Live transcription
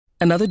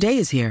Another day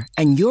is here,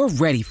 and you're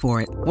ready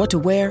for it. What to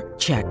wear?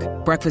 Check.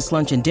 Breakfast,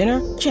 lunch, and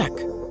dinner? Check.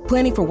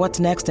 Planning for what's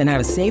next and how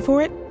to save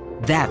for it?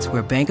 That's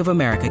where Bank of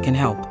America can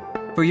help.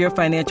 For your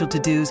financial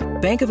to-dos,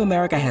 Bank of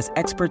America has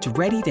experts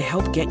ready to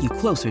help get you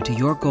closer to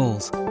your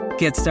goals.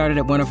 Get started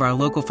at one of our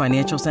local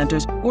financial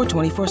centers or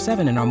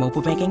 24/7 in our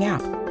mobile banking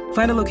app.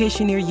 Find a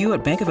location near you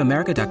at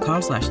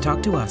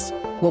bankofamerica.com/talktous.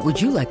 What would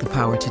you like the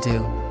power to do?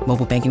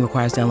 Mobile banking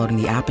requires downloading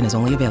the app and is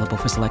only available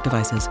for select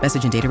devices.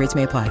 Message and data rates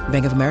may apply.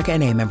 Bank of America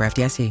N.A., member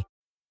FDIC.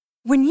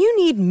 When you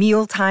need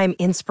mealtime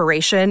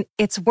inspiration,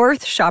 it's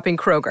worth shopping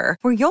Kroger,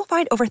 where you'll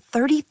find over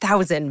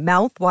 30,000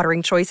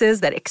 mouth-watering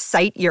choices that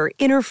excite your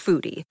inner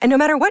foodie. And no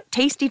matter what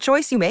tasty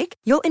choice you make,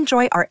 you'll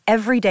enjoy our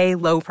everyday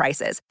low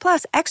prices,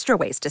 plus extra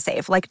ways to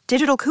save, like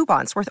digital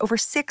coupons worth over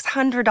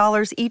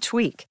 $600 each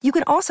week. You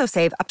can also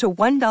save up to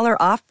 $1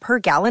 off per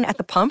gallon at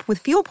the pump with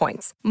fuel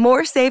points.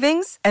 More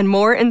savings and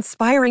more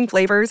inspiring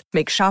flavors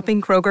make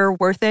shopping Kroger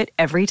worth it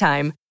every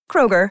time.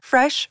 Kroger,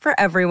 fresh for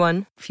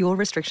everyone. Fuel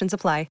restrictions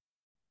apply.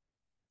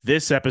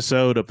 This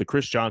episode of The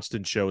Chris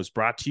Johnston Show is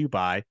brought to you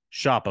by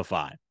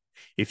Shopify.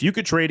 If you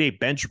could trade a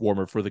bench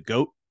warmer for the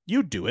GOAT,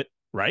 you'd do it,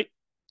 right?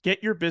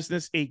 Get your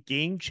business a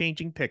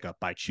game-changing pickup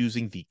by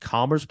choosing the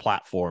commerce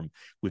platform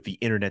with the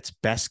internet's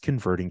best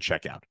converting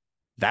checkout.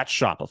 That's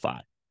Shopify.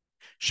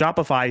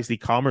 Shopify is the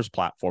commerce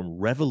platform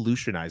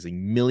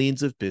revolutionizing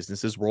millions of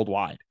businesses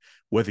worldwide.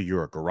 Whether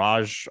you're a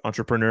garage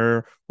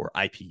entrepreneur or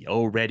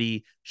IPO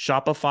ready,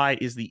 Shopify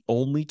is the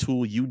only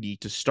tool you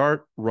need to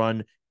start,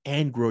 run,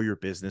 and grow your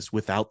business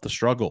without the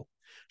struggle.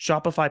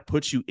 Shopify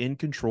puts you in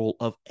control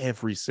of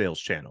every sales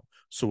channel.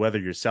 So whether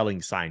you're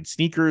selling signed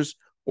sneakers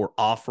or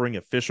offering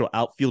official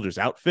outfielders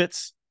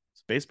outfits,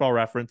 it's a baseball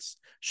reference,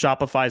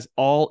 Shopify's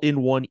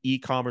all-in-one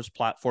e-commerce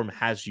platform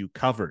has you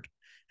covered.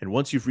 And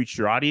once you've reached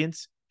your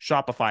audience,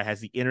 Shopify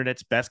has the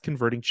internet's best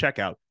converting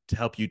checkout to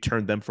help you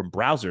turn them from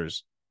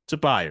browsers to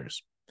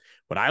buyers.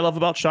 What I love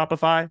about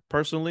Shopify,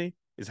 personally,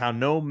 is how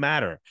no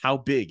matter how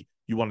big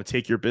you want to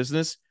take your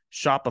business,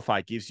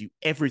 Shopify gives you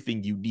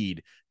everything you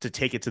need to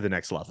take it to the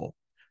next level.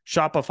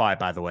 Shopify,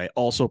 by the way,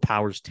 also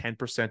powers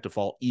 10% of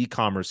all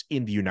e-commerce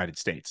in the United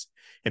States.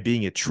 And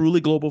being a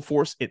truly global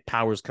force, it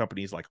powers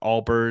companies like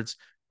Allbirds,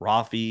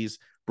 Rothy's,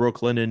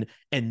 Brooklinen,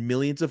 and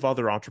millions of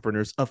other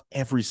entrepreneurs of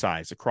every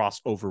size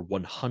across over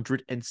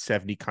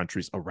 170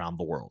 countries around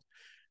the world.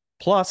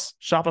 Plus,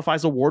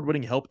 Shopify's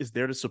award-winning help is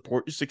there to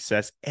support your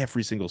success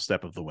every single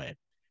step of the way.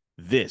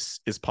 This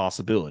is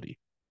Possibility,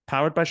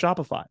 powered by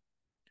Shopify.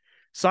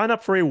 Sign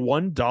up for a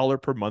 $1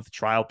 per month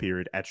trial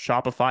period at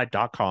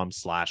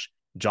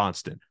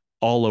shopify.com/Johnston,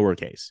 all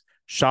lowercase,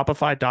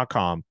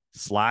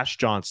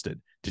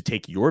 shopify.com/Johnston to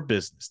take your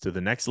business to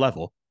the next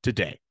level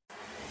today.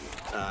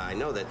 I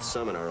know that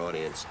some in our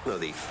audience know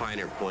the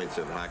finer points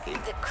of hockey.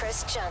 The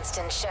Chris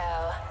Johnston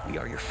Show. We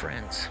are your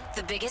friends.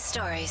 The biggest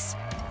stories,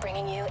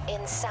 bringing you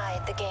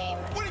inside the game.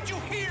 What did you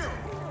hear?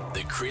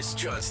 The Chris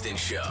Johnston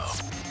Show,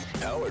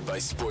 powered by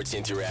Sports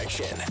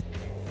Interaction.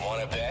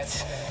 Want to bet?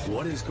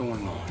 What is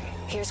going on?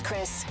 Here's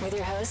Chris with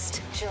your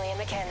host, Julian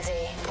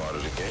McKenzie. Part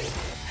of the game.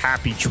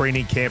 Happy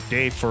training camp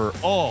day for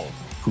all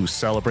who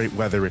celebrate,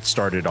 whether it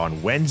started on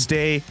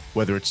Wednesday,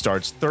 whether it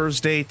starts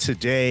Thursday,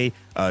 today.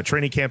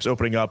 Training camp's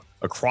opening up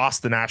across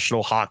the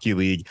National Hockey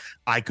League.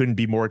 I couldn't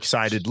be more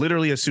excited.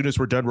 Literally, as soon as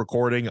we're done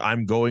recording,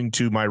 I'm going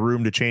to my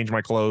room to change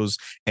my clothes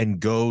and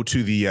go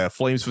to the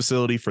Flames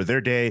facility for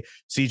their day.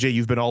 CJ,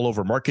 you've been all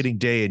over marketing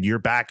day and you're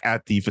back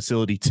at the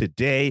facility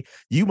today.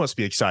 You must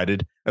be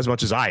excited as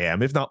much as I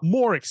am, if not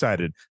more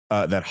excited,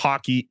 that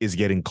hockey is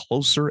getting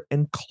closer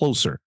and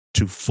closer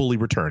to fully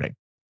returning.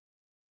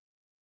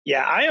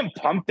 Yeah, I am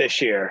pumped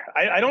this year.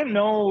 I don't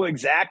know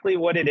exactly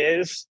what it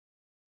is,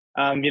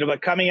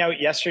 but coming out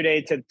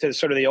yesterday to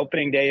sort of the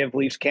opening day of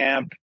Leafs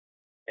camp,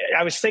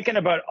 I was thinking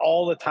about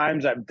all the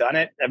times I've done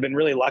it. I've been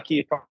really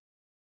lucky.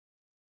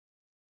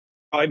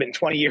 Probably been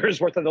 20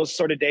 years worth of those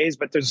sort of days,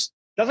 but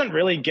doesn't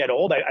really get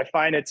old. I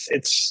find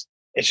it's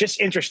just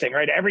interesting,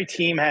 right? Every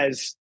team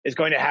is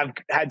going to have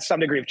had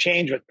some degree of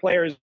change with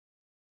players.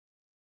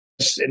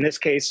 In this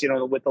case,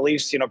 with the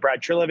Leafs,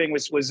 Brad Treliving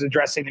was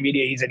addressing the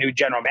media. He's a new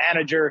general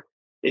manager.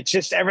 It's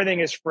just everything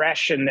is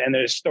fresh and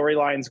there's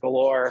storylines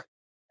galore.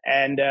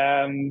 And,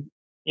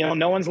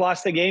 no one's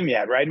lost a game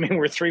yet, right? I mean,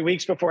 we're 3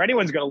 weeks before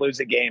anyone's going to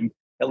lose a game,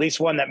 at least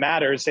one that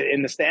matters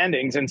in the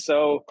standings. And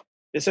so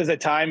this is a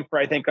time for,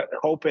 I think,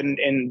 hope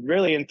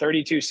in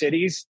 32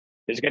 cities.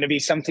 There's going to be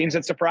some teams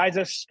that surprise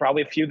us,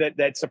 probably a few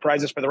that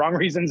surprise us for the wrong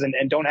reasons and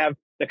don't have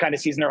the kind of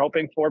season they're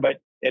hoping for. But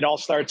it all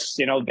starts,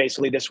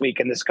 basically this week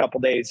and this couple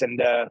days. And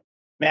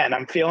man,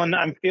 I'm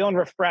feeling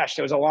refreshed.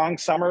 It was a long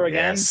summer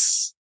again.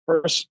 Yes.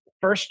 First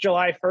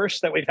July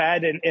 1st that we've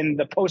had in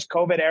the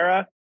post-COVID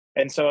era.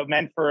 And so it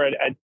meant for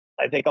I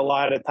think a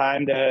lot of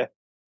time to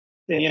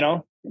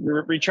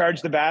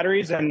recharge the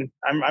batteries, and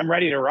I'm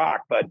ready to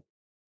rock. But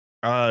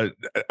I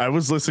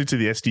was listening to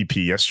the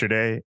SDP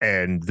yesterday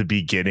and the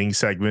beginning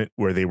segment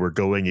where they were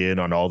going in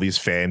on all these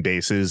fan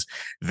bases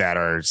that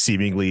are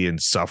seemingly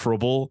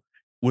insufferable.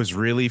 was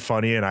really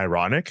funny and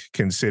ironic,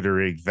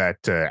 considering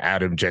that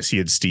Adam, Jesse,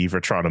 and Steve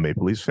are Toronto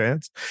Maple Leafs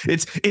fans.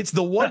 It's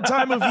the one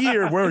time of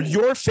year where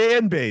your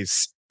fan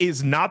base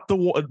is not the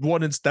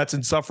one that's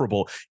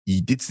insufferable.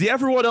 It's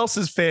everyone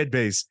else's fan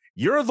base.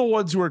 You're the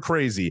ones who are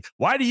crazy.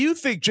 Why do you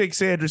think Jake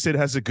Sanderson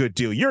has a good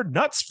deal? You're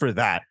nuts for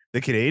that. The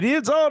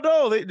Canadians, oh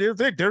no, they're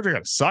going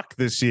to suck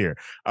this year.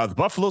 The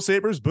Buffalo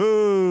Sabres,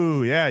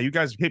 boo. Yeah, you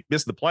guys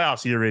miss the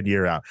playoffs year in,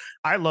 year out.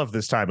 I love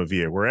this time of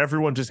year where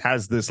everyone just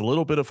has this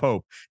little bit of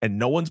hope and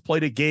no one's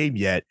played a game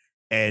yet.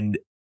 And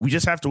we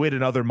just have to wait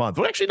another month.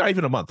 Well, actually, not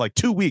even a month, like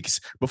 2 weeks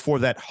before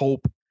that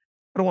hope,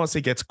 I don't want to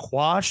say gets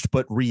quashed,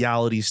 but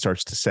reality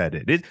starts to set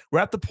in. We're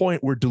at the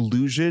point where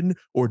delusion,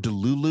 or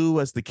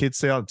delulu, as the kids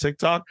say on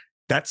TikTok,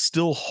 that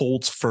still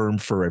holds firm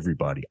for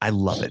everybody. I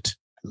love it.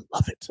 I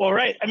love it. Well,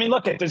 right. I mean,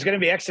 look, there's going to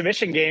be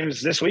exhibition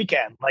games this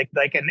weekend.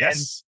 And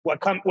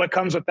what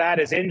comes with that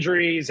is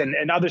injuries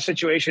and other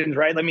situations,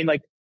 right? I mean,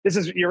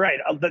 you're right.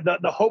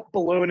 The hope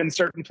balloon in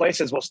certain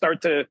places will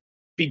start to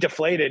be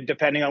deflated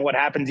depending on what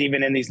happens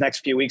even in these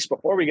next few weeks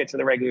before we get to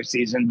the regular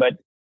season. But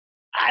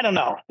I don't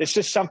know. It's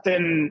just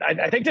something.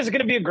 I think this is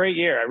going to be a great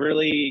year. I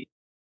really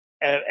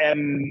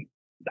am.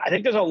 I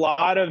think there's a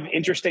lot of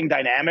interesting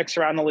dynamics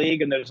around the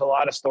league, and there's a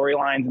lot of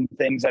storylines and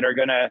things that are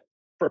going to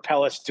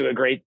propel us to a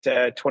great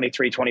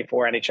 23-24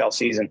 NHL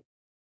season.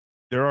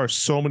 There are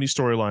so many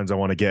storylines I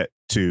want to get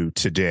to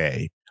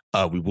today.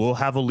 We will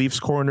have a Leafs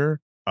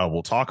corner.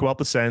 We'll talk about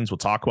the Sens. We'll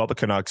talk about the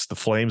Canucks. The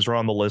Flames are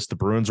on the list. The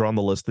Bruins are on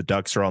the list. The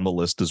Ducks are on the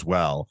list as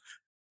well.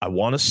 I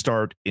want to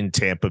start in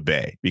Tampa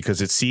Bay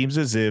because it seems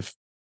as if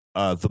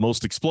the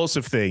most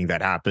explosive thing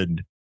that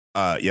happened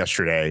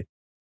yesterday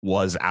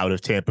was out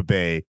of Tampa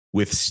Bay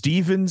with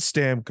Steven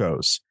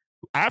Stamkos.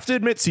 I have to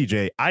admit,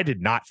 CJ, I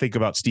did not think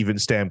about Steven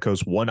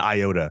Stamkos one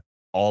iota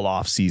all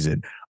off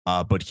season,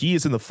 but he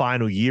is in the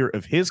final year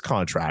of his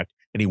contract,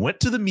 and he went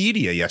to the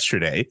media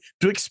yesterday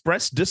to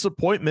express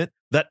disappointment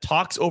that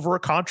talks over a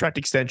contract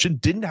extension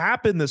didn't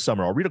happen this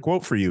summer. I'll read a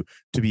quote for you.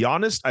 To be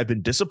honest, I've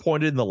been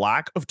disappointed in the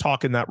lack of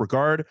talk in that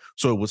regard.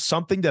 So it was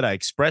something that I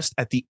expressed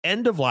at the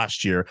end of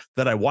last year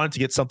that I wanted to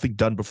get something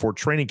done before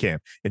training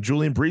camp. And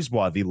Julien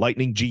Brisebois, the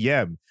Lightning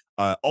GM,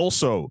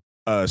 also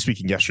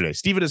speaking yesterday,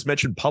 Steven has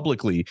mentioned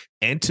publicly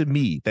and to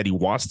me that he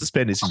wants to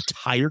spend his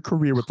entire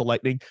career with the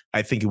Lightning.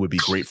 I think it would be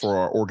great for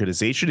our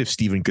organization if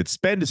Steven could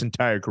spend his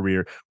entire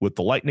career with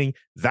the Lightning.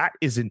 That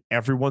is in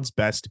everyone's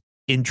best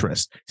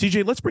interest.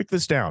 CJ, let's break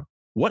this down.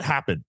 What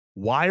happened?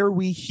 Why are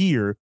we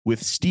here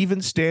with Steven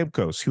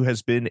Stamkos, who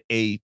has been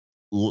a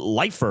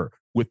lifer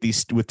with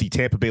the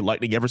Tampa Bay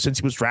Lightning ever since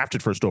he was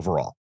drafted first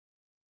overall?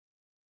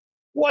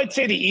 Well, I'd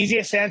say the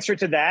easiest answer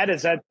to that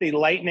is that the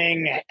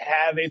Lightning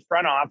have a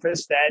front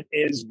office that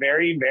is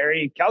very,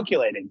 very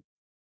calculating.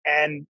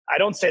 And I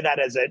don't say that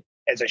as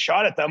a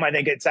shot at them. I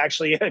think it's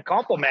actually a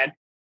compliment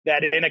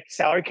that in a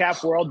salary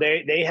cap world,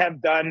 they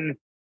have done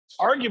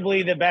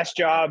arguably the best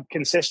job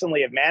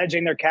consistently of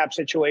managing their cap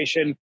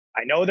situation.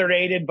 I know they're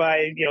aided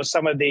by,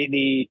 some of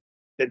the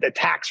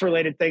tax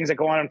related things that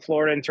go on in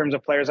Florida in terms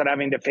of players not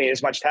having to pay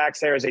as much tax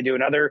there as they do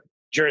in other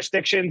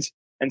jurisdictions.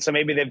 And so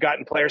maybe they've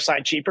gotten players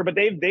signed cheaper, but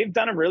they've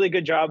done a really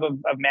good job of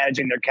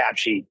managing their cap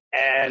sheet.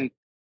 And,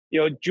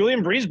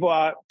 Julien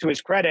Brisebois, to his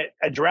credit,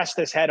 addressed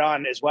this head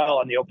on as well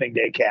on the opening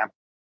day camp.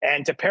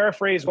 And to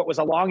paraphrase what was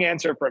a long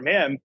answer from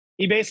him,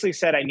 he basically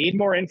said, I need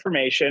more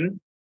information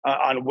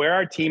on where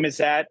our team is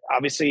at.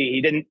 Obviously, he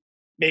didn't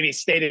maybe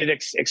state it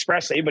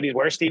expressly, but he's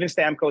where Steven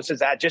Stamkos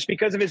is at just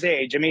because of his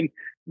age. I mean,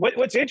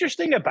 what's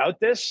interesting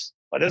about this?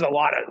 Well, there's a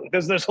lot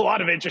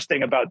of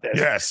interesting about this.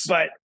 Yes,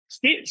 but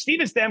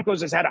Steven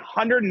Stamkos has had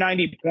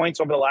 190 points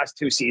over the last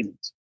 2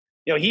 seasons.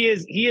 He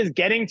is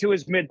getting to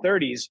his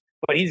mid-30s,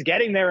 but he's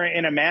getting there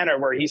in a manner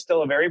where he's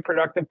still a very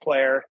productive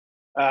player.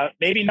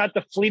 Maybe not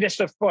the fleetest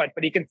of foot,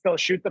 but he can still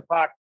shoot the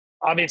puck.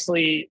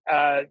 Obviously,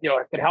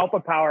 it could help a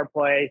power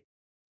play.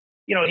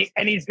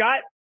 He's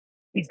got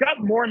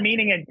more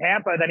meaning in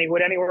Tampa than he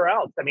would anywhere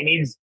else. I mean,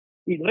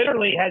 he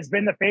literally has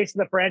been the face of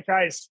the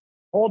franchise,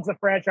 holds the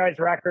franchise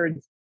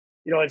records.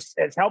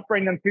 Has helped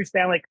bring them 2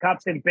 Stanley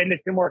Cups and been to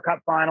 2 more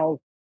Cup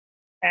finals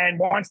and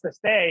wants to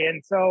stay.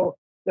 And so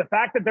the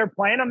fact that they're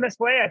playing him this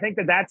way, I think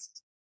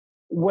that's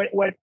what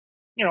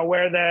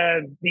where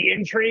the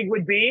intrigue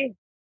would be.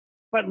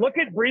 But look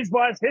at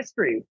Brisebois'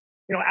 history.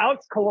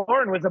 Alex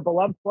Killorn was a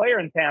beloved player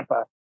in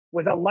Tampa,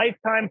 was a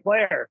lifetime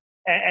player,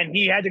 and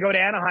he had to go to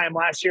Anaheim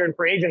last year in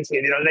free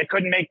agency. They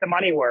couldn't make the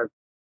money work.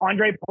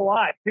 Andre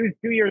Palat, two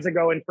years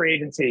ago in free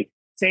agency.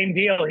 Same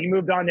deal. He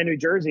moved on to New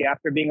Jersey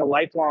after being a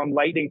lifelong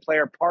Lightning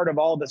player, part of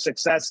all the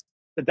success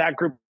that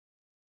group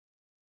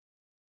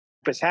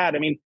has had. I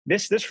mean,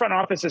 this front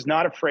office is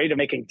not afraid of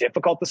making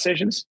difficult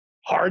decisions,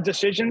 hard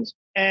decisions.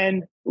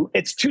 And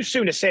it's too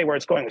soon to say where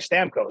it's going with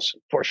Stamkos,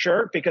 for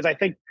sure, because I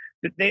think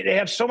they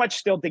have so much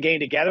still to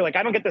gain together. Like,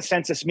 I don't get the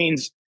sense this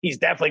means he's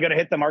definitely going to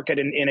hit the market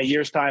in a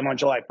year's time on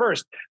July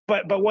 1st.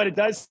 But what it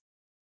does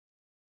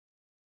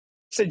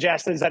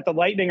suggest is that the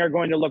Lightning are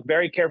going to look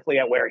very carefully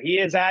at where he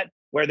is at,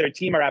 where their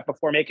team are at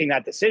before making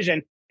that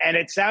decision. And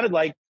it sounded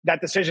like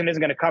that decision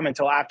isn't going to come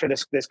until after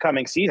this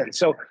coming season.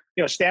 So,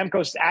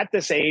 Stamkos at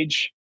this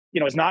age,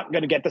 is not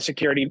going to get the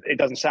security, it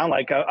doesn't sound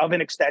like, of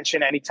an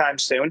extension anytime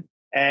soon.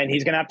 And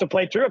he's going to have to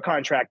play through a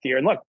contract year.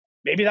 And look,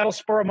 maybe that'll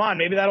spur him on.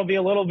 Maybe that'll be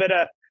a little bit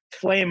of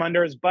flame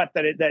under his butt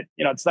that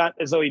it's not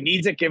as though he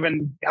needs it,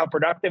 given how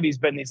productive he's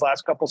been these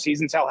last couple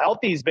seasons, how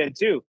healthy he's been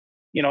too.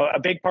 A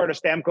big part of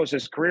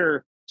Stamkos'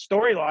 career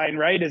storyline,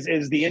 right,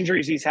 is the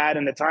injuries he's had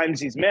and the times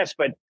he's missed.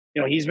 But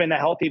he's been a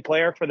healthy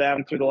player for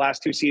them through the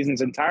last two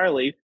seasons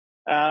entirely.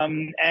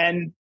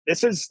 And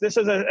this is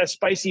a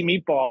spicy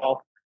meatball.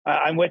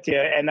 I'm with you.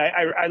 And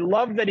I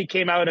love that he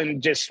came out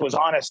and just was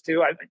honest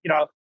too.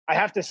 I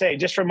have to say,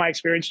 just from my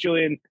experience,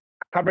 Julian,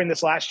 covering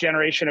this last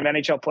generation of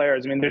NHL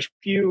players, I mean, there's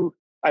few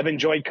I've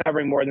enjoyed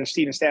covering more than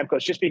Steven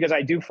Stamkos, just because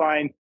I do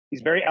find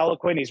he's very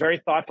eloquent, he's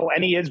very thoughtful,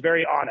 and he is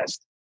very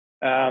honest.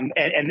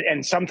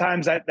 And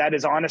sometimes that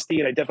is honesty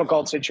in a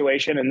difficult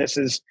situation. And this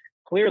is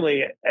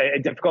clearly a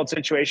difficult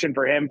situation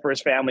for him, for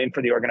his family, and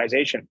for the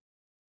organization.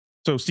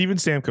 So Steven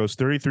Stamkos,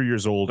 33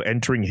 years old,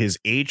 entering his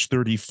age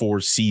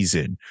 34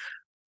 season.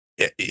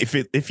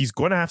 If he's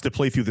going to have to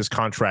play through this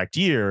contract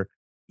year,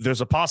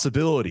 there's a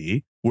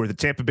possibility where the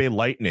Tampa Bay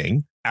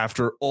Lightning,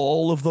 after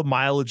all of the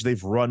mileage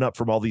they've run up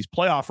from all these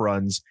playoff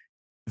runs,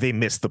 they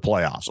miss the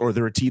playoffs, or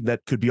they're a team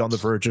that could be on the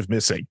verge of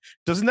missing.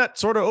 Doesn't that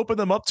sort of open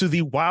them up to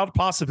the wild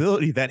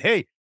possibility that,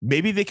 hey,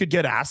 maybe they could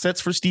get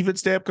assets for Steven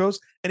Stamkos?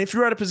 And if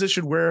you're at a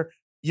position where,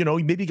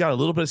 maybe you got a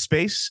little bit of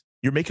space,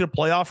 you're making a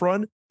playoff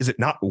run, is it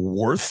not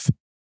worth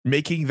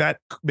making that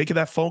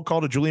phone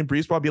call to Julian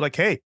BriseBois, be like,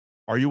 hey,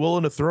 are you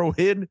willing to throw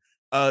in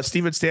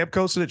Steven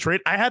Stamkos in a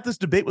trade? I had this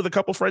debate with a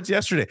couple friends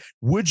yesterday.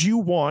 Would you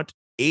want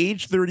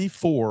age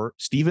 34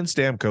 Steven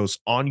Stamkos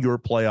on your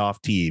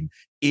playoff team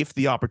if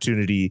the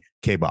opportunity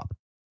came up?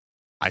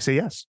 I say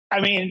yes.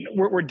 I mean,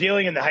 we're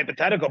dealing in the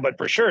hypothetical, but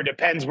for sure, it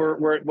depends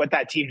what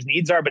that team's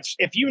needs are. But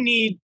if you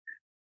need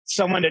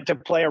someone to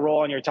play a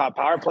role in your top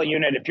power play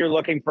unit, if you're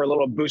looking for a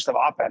little boost of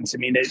offense, I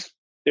mean,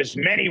 there's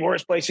many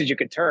worse places you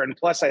could turn.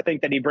 Plus, I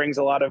think that he brings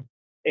a lot of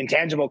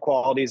intangible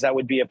qualities that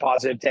would be a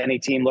positive to any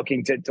team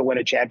looking to win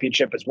a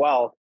championship as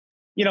well.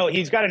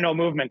 He's got a no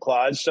movement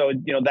clause, so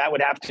that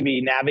would have to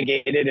be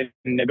navigated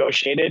and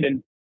negotiated.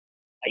 And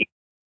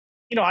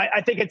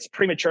I think it's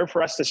premature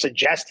for us to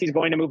suggest he's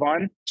going to move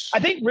on. I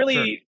think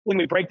really when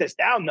we break this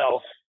down,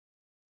 though,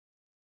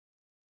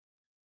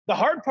 the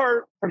hard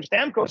part from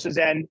Stamkos'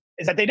 end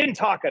is that they didn't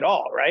talk at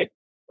all, right?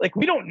 Like,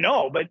 we don't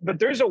know, but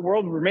there's a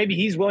world where maybe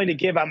he's willing to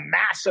give a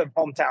massive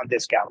hometown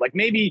discount. Like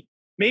maybe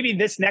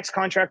this next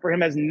contract for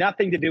him has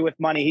nothing to do with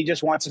money. He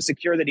just wants to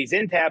secure that he's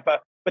in Tampa,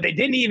 but they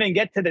didn't even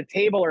get to the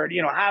table or,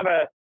 have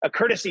a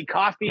courtesy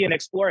coffee and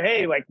explore,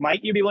 hey, like,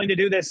 might you be willing to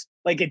do this?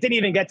 Like, it didn't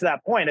even get to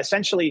that point.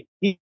 Essentially,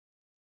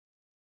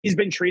 he's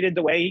been treated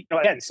the way,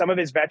 again, some of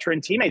his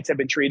veteran teammates have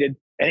been treated.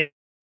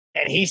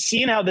 And he's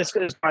seen how this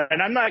goes on.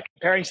 And I'm not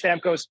comparing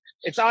Stamkos.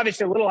 It's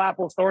obviously a little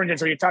apples to oranges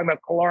when you're talking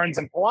about Killorns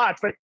and Palatz,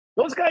 but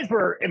those guys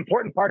were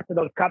important parts of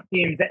those cup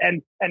teams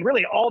and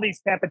really all these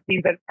Tampa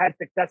teams that had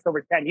success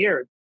over 10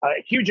 years, a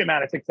huge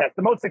amount of success,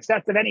 the most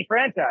success of any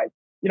franchise.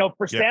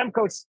 For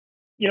Stamkos,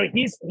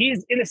 he's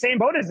in the same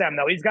boat as them,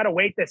 though. He's got to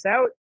wait this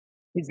out.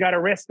 He's got to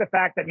risk the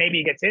fact that maybe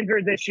he gets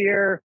injured this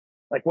year.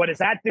 Like, what does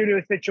that do to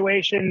his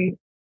situation?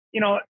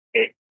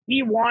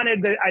 He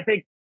wanted I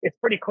think it's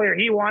pretty clear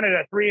he wanted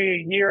a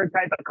 3-year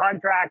type of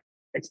contract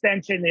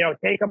extension,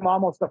 take him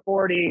almost to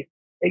 40,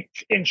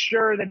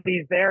 ensure that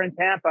he's there in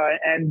Tampa.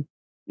 And,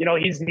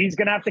 he's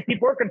going to have to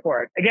keep working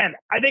for it. Again,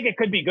 I think it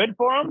could be good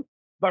for him,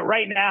 but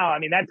right now, I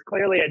mean, that's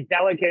clearly a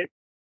delicate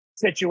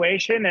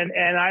situation.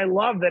 And I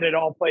love that it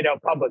all played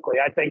out publicly.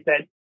 I think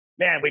that,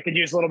 man, we could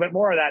use a little bit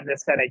more of that in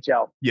this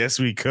NHL. Yes,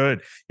 we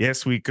could.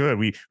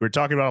 We were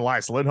talking about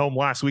Elias Lindholm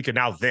last week, and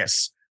now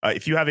this.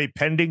 If you have a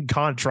pending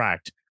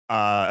contract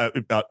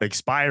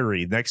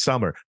expiry next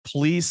summer,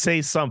 please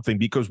say something,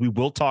 because we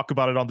will talk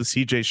about it on the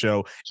CJ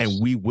show and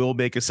we will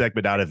make a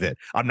segment out of it.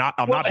 I'm not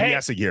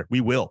BSing here.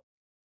 We will.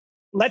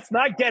 Let's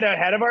not get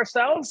ahead of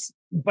ourselves,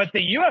 but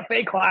the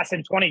UFA class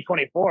in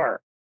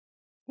 2024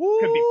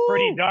 could be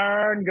pretty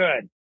darn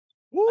good.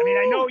 Woo. I mean,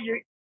 I know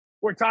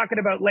we're talking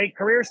about late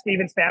career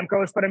Steven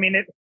Stamkos, but I mean,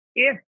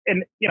 big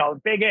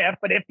if,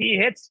 but if he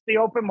hits the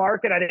open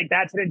market, I think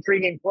that's an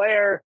intriguing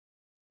player.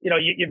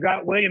 You've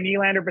got William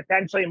Nylander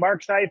potentially,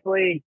 Mark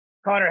Scheifele,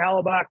 Connor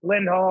Hellebuyck,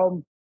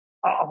 Lindholm,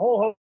 a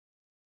whole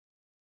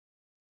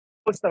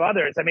host of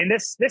others. I mean,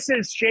 this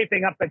is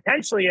shaping up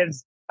potentially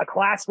as a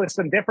class with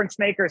some difference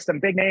makers, some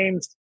big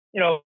names.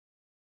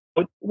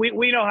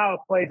 We know how it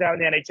plays out in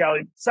the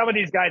NHL. Some of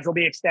these guys will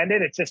be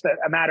extended. It's just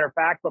a matter of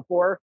fact.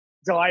 Before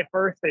July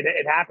 1st,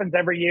 it happens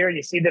every year.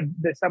 You see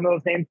some of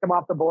those names come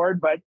off the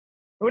board, but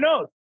who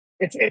knows?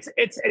 It's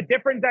a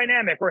different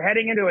dynamic. We're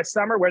heading into a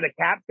summer where the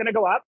cap's going to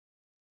go up.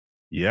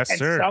 Yes, and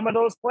sir. Some of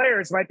those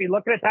players might be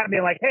looking at that and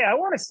being like, hey, I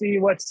want to see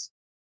what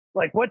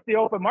the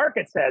open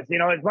market says.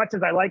 As much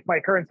as I like my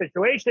current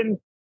situation,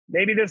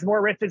 maybe there's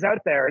more riches out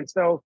there. And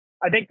so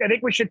I think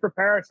we should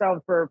prepare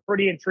ourselves for a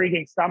pretty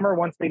intriguing summer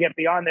once we get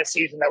beyond this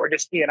season that we're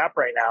just teeing up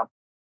right now.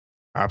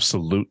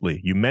 Absolutely.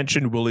 You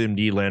mentioned William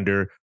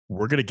Nylander.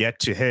 We're going to get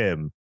to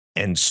him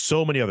and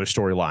so many other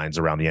storylines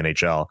around the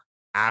NHL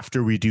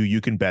after we do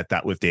You Can Bet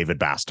That with David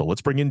Bastel.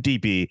 Let's bring in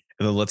DB,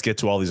 and then let's get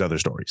to all these other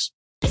stories.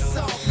 It's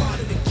all part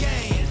of the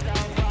game.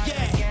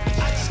 Yeah,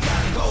 I just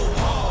gotta go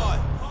hard.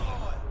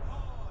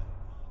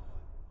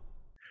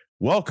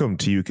 Welcome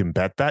to You Can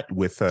Bet That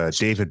with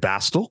David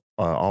Bastel,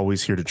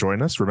 always here to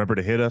join us. Remember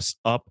to hit us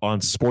up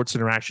on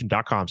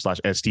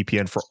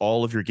sportsinteraction.com/SDPN for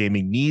all of your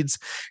gaming needs.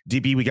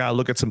 DB, we got to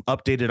look at some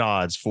updated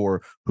odds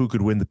for who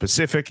could win the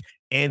Pacific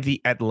and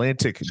the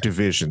Atlantic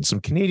division. Some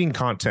Canadian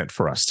content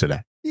for us today.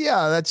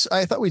 Yeah,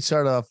 I thought we'd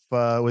start off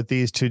with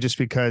these two just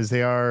because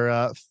they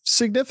are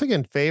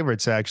significant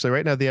favorites, actually.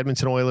 Right now, the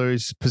Edmonton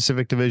Oilers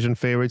Pacific Division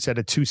favorites at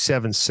a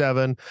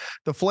 2.77.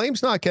 The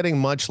Flames not getting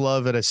much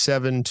love at a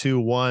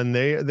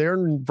 7.21. They're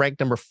ranked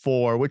number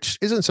 4, which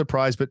isn't a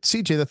surprise. But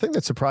CJ, the thing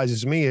that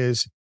surprises me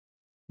is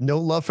no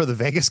love for the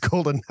Vegas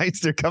Golden Knights.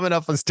 They're coming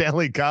up on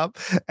Stanley Cup,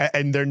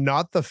 and they're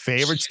not the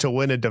favorites to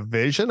win a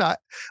division.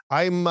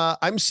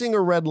 I'm seeing a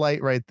red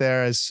light right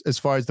there as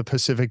far as the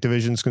Pacific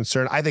Division is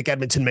concerned. I think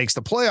Edmonton makes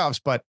the playoffs,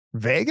 but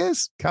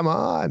Vegas, come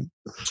on.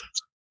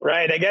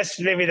 Right. I guess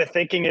maybe the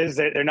thinking is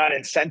that they're not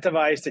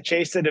incentivized to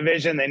chase the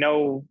division. They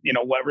know,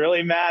 what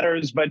really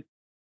matters. But,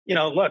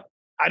 look,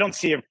 I don't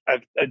see a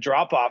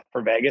drop off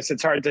for Vegas.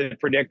 It's hard to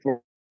predict where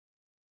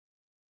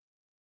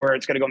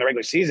it's going to go in the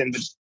regular season.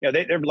 But,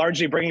 they're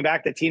largely bringing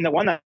back the team that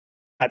won that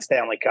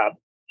Stanley Cup.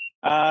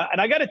 And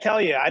I got to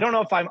tell you, I don't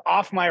know if I'm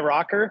off my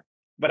rocker,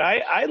 but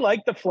I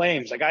like the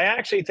Flames. Like, I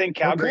actually think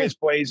Calgary is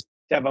poised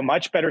to have a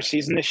much better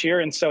season this year.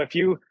 And so if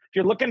you're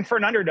looking for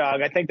an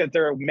underdog, I think that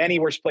there are many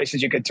worse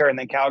places you could turn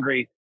than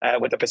Calgary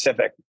with the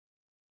Pacific.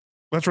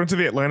 Let's run to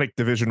the Atlantic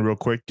division real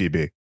quick,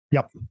 DB.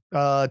 Yep.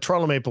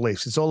 Toronto Maple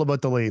Leafs. It's all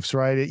about the Leafs,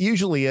 right? It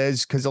usually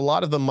is, because a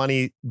lot of the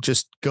money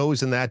just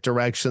goes in that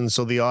direction.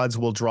 So the odds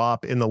will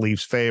drop in the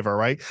Leafs' favor,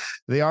 right?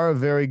 They are a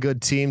very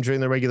good team during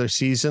the regular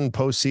season,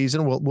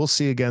 postseason. We'll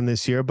see again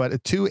this year, but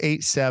at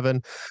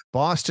 2.87,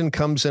 Boston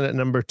comes in at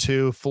number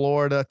 2,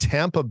 Florida,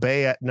 Tampa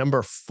Bay at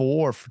number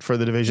 4 for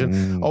the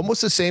division.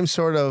 Almost the same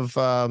sort of,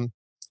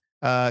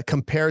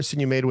 comparison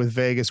you made with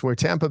Vegas, where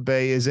Tampa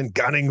Bay isn't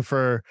gunning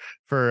for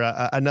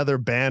another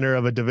banner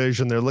of a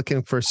division. They're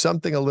looking for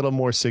something a little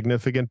more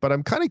significant. But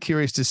I'm kind of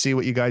curious to see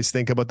what you guys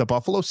think about the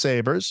Buffalo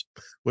Sabres,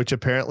 which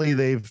apparently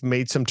they've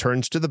made some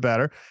turns to the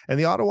better, and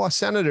the Ottawa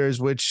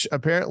Senators, which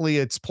apparently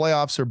it's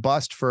playoffs or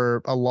bust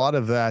for a lot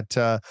of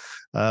that.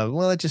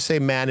 Let's just say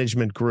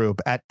management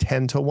group at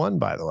 10-1.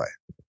 By the way,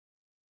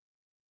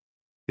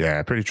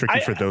 yeah, pretty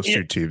tricky for those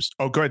two teams.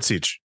 Oh, go ahead,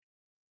 Siege.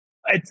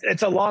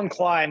 It's a long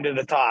climb to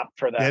the top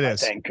for them. I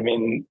think. I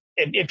mean,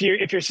 if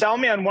you're selling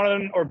me on one of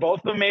them or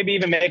both of them, maybe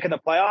even making the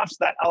playoffs,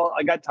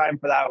 I got time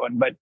for that one.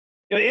 But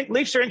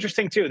Leafs are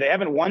interesting too. They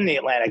haven't won the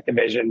Atlantic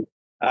Division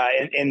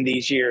in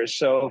these years,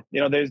 so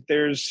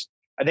there's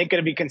I think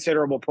going to be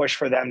considerable push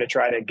for them to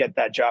try to get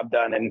that job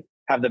done and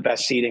have the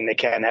best seeding they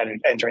can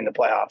entering the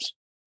playoffs.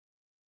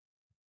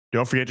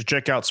 Don't forget to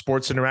check out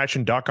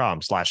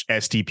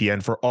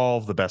sportsinteraction.com/SDPN for all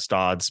of the best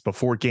odds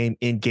before game,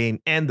 in game,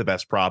 and the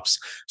best props.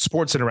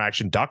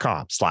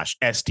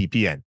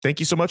 sportsinteraction.com/SDPN. Thank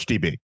you so much,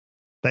 DB.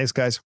 Thanks,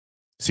 guys.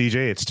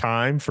 CJ, it's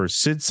time for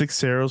Sid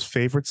Sixero's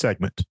favorite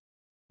segment,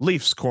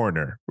 Leafs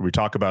Corner, where we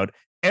talk about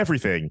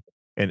everything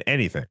and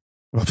anything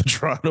about the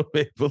Toronto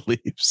Maple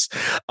Leafs.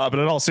 But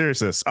in all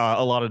seriousness,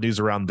 a lot of news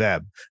around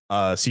them.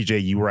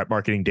 CJ, you were at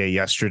Marketing Day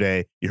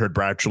yesterday. You heard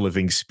Brad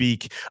Treliving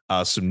speak.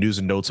 Some news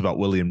and notes about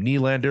William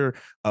Nylander.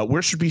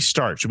 Where should we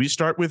start? Should we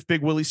start with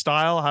Big Willie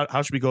style?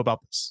 How should we go about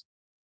this?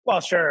 Well,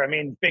 sure. I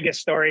mean,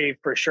 biggest story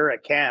for sure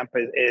at camp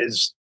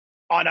is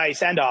on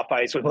ice and off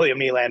ice with William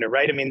Nylander,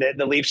 right? I mean,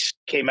 the Leafs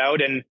came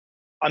out and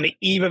on the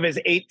eve of his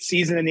 8th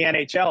season in the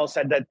NHL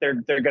said that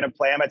they're going to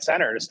play him at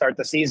center to start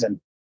the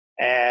season.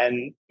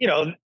 And,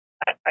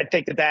 I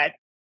think that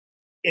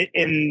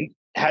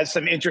has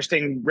some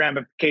interesting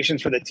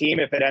ramifications for the team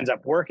if it ends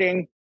up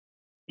working.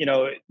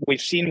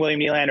 We've seen William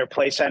Nylander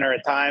play center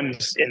at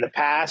times in the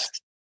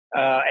past,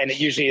 and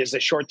it usually is a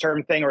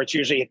short-term thing, or it's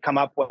usually come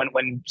up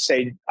when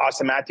say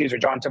Austin Matthews or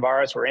John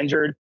Tavares were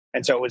injured,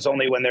 and so it was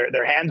only when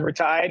their hands were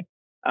tied.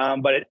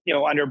 But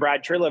under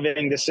Brad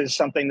Treliving, this is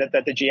something that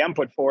the GM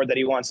put forward that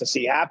he wants to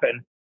see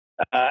happen.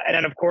 And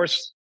then, of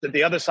course,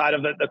 the other side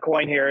of the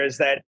coin here is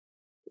that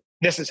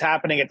this is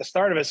happening at the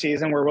start of a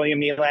season where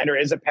William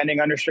Nylander is a pending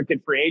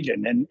unrestricted free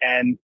agent.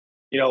 And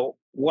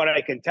what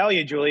I can tell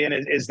you, Julian,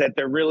 is that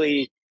there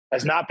really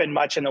has not been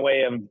much in the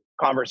way of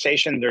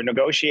conversations or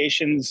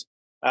negotiations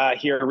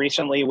here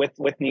recently with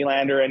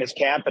Nylander and his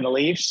camp and the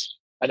Leafs.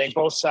 I think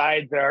both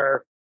sides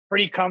are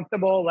pretty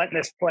comfortable letting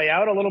this play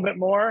out a little bit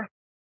more.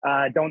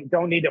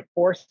 Don't need to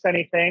force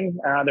anything.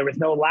 There was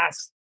no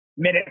last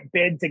minute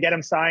bid to get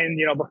him signed,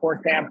 before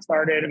camp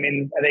started. I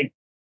mean, I think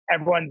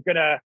everyone's going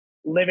to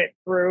live it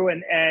through.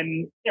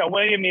 And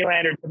William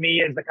Nylander to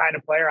me is the kind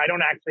of player I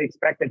don't actually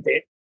expect it to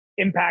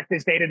impact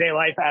his day-to-day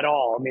life at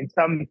all. I mean,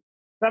 some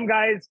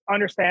guys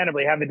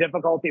understandably have the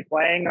difficulty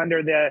playing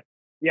under the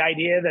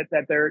idea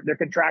that their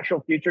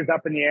contractual future's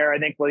up in the air. I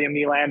think William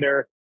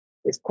Nylander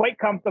is quite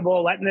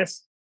comfortable letting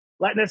this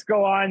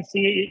go on,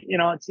 see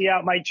how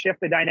it might shift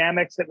the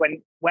dynamics that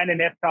when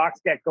and if talks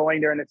get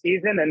going during the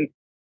season. And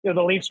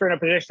the Leafs are in a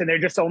position they're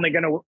just only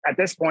going to, at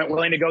this point,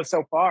 willing to go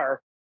so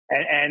far,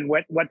 and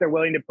what they're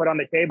willing to put on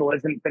the table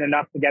isn't been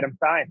enough to get him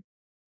signed.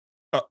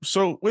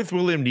 So with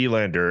William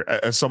Nylander,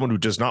 as someone who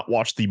does not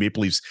watch the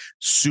Maple Leafs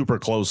super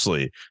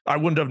closely, I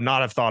wouldn't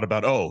have thought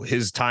about,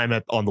 his time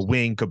on the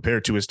wing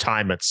compared to his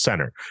time at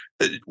center.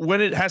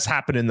 When it has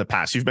happened in the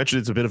past, you've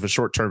mentioned it's a bit of a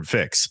short-term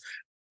fix,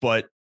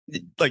 but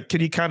can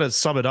you kind of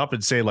sum it up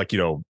and say,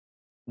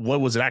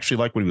 what was it actually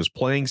like when he was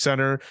playing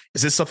center?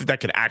 Is this something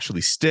that could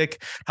actually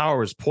stick? How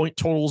are his point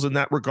totals in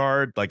that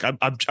regard?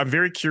 I'm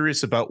very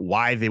curious about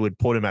why they would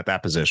put him at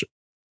that position.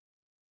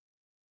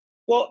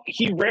 Well,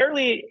 he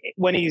rarely,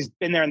 when he's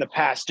been there in the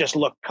past, just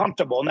looked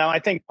comfortable. Now, I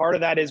think part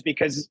of that is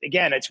because,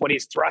 again, it's when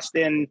he's thrust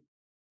in,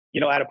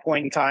 at a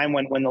point in time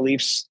when the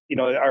Leafs,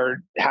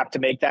 have to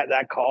make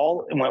that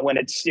call, and when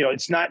it's,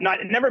 it's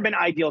never been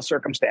ideal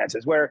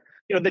circumstances. Where,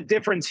 the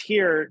difference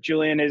here,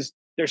 Julian, is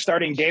they're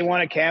starting day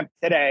one of camp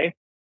today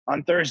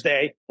on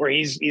Thursday, where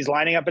he's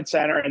lining up at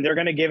center, and they're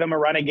going to give him a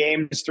run of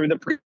games through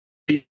the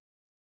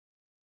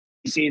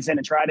preseason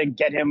and try to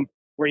get him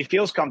where he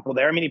feels comfortable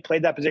there. I mean, he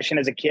played that position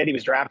as a kid. He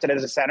was drafted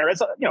as a center. It's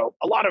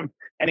a lot of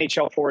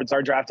NHL forwards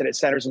are drafted at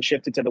centers and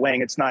shifted to the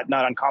wing. It's not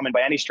uncommon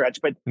by any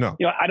stretch, but no.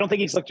 I don't think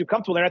he's looked too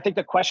comfortable there. I think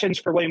the questions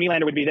for William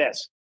Nylander would be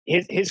this: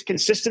 his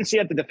consistency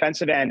at the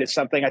defensive end is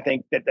something I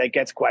think that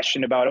gets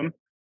questioned about him,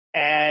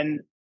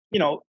 and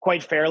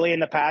quite fairly in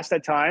the past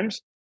at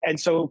times. And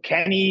so,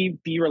 can he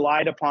be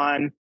relied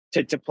upon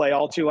to play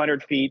all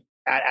 200 feet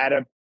at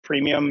a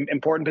premium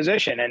important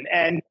position?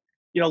 And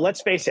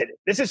let's face it,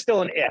 this is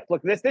still an if.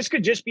 Look, this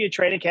could just be a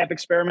training camp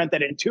experiment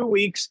that in 2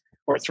 weeks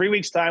or 3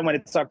 weeks' time, when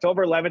it's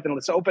October 11th and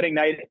it's opening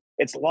night,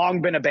 it's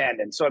long been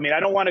abandoned. So, I mean,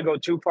 I don't want to go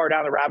too far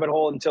down the rabbit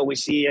hole until we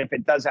see if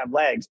it does have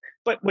legs.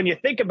 But when you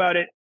think about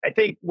it, I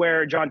think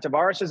where John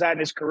Tavares is at in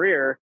his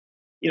career,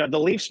 the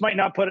Leafs might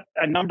not put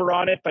a number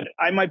on it, but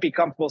I might be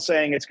comfortable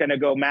saying it's going to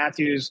go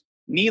Matthews,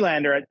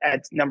 Nylander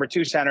at number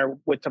 2 center,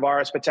 with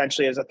Tavares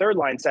potentially as a third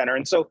line center.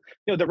 And so,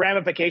 the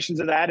ramifications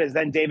of that is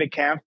then David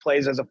Kampf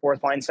plays as a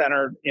fourth line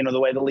center, the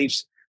way the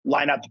Leafs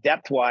line up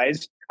depth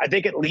wise. I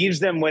think it leaves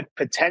them with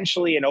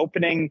potentially an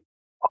opening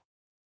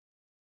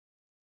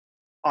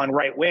on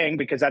right wing,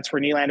 because that's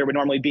where Nylander would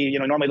normally be.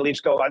 Normally the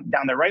Leafs go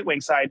down the right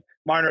wing side,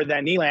 Marner,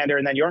 then Nylander,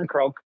 and then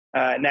Järnkrok,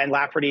 and then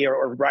Lafferty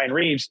or Ryan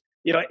Reeves.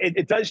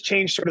 It does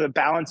change sort of the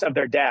balance of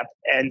their depth.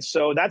 And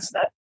so that's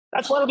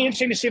why it'll be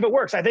interesting to see if it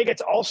works. I think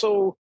it's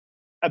also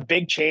a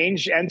big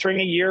change entering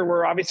a year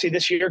where obviously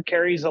this year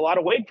carries a lot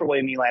of weight for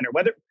William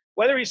Nylander,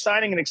 whether he's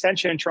signing an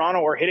extension in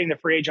Toronto or hitting the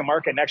free agent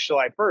market next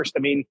July 1st. I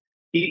mean,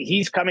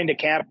 he's coming to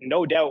camp,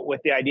 no doubt,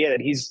 with the idea that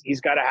he's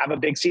got to have a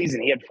big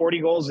season. He had 40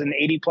 goals and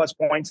 80 plus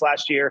points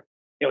last year.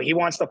 He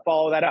wants to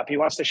follow that up. He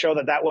wants to show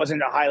that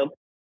wasn't a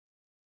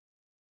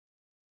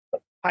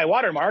high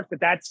water mark, but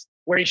that's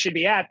where he should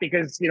be at,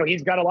 because,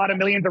 he's got a lot of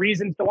millions of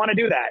reasons to want to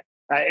do that.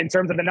 In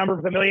terms of the number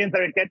of the millions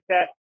that get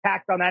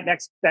tacked on that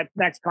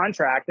next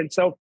contract. And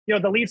so,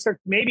 the Leafs are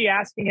maybe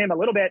asking him a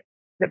little bit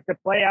to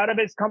play out of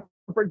his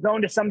comfort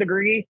zone to some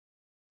degree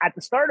at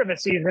the start of a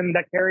season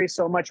that carries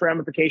so much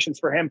ramifications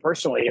for him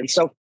personally. And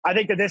so I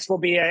think that this will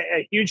be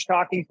a huge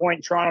talking point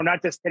in Toronto,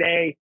 not just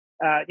today,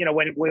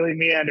 when William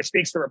Nylander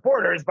speaks to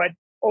reporters, but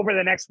over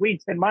the next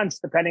weeks and months,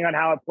 depending on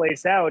how it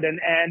plays out. And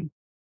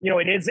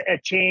it is a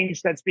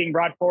change that's being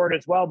brought forward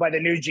as well by the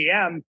new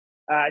GM,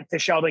 to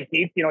Sheldon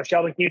Keefe.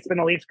 Sheldon Keefe's been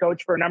the Leafs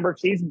coach for a number of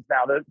seasons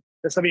now.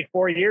 This will be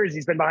 4 years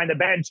he's been behind the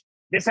bench.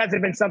 This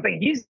hasn't been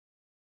something he's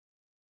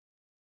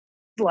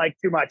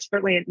liked too much.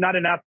 Certainly not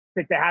enough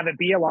to have it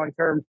be a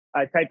long-term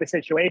type of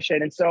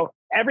situation. And so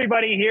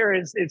everybody here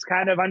is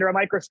kind of under a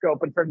microscope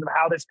in terms of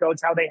how this goes,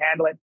 how they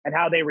handle it, and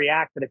how they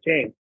react to the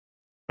change.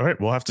 All right,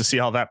 we'll have to see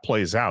how that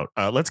plays out.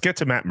 Let's get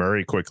to Matt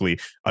Murray quickly.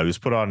 He was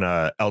put on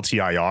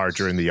LTIR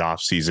during the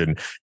offseason,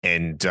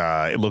 and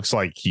it looks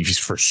like he's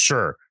for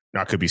sure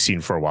not going to be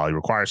seen for a while. He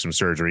requires some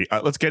surgery.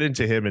 Let's get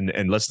into him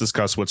and let's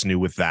discuss what's new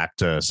with that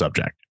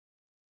subject.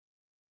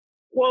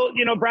 Well,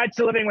 Brad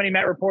Treliving, when he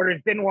met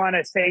reporters, didn't want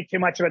to say too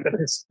much about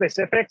the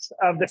specifics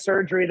of the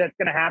surgery that's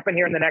going to happen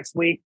here in the next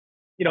week,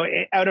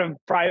 out of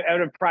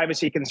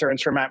privacy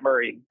concerns for Matt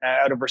Murray,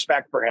 out of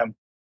respect for him.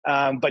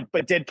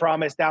 But did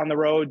promise down the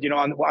road,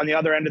 on the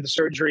other end of the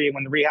surgery,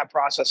 when the rehab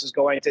process is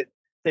going, to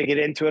get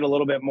into it a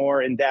little bit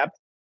more in depth.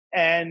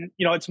 And,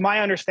 it's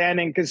my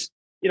understanding, because,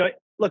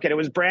 look, it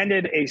was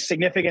branded a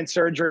significant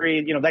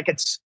surgery, that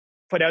gets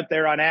put out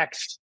there on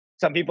X.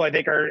 Some people, I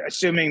think, are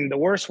assuming the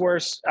worst.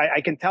 I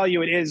can tell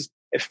you it is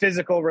a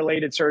physical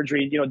related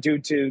surgery, due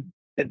to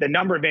the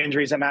number of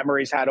injuries that Matt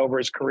Murray's had over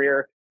his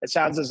career. It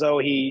sounds as though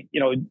he,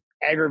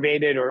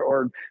 aggravated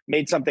or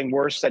made something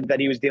worse that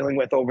he was dealing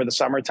with over the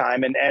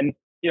summertime. And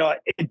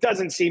it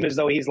doesn't seem as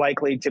though he's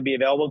likely to be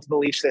available to the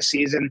Leafs this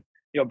season.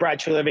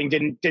 Brad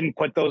Treliving didn't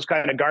put those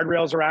kind of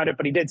guardrails around it,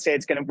 but he did say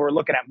we're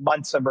looking at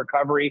months of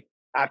recovery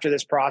after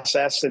this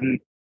process. And,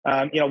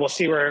 we'll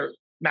see where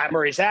Matt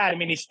Murray's at. I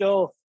mean, he's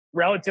still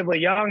relatively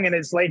young, in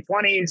his late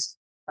 20s.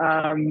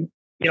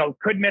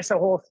 Could miss a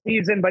whole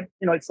season, but,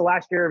 it's the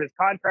last year of his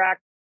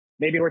contract.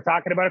 Maybe we're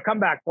talking about a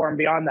comeback for him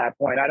beyond that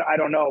point. I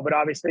don't know. But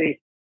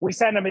obviously, we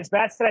send him his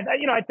best. And,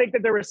 I think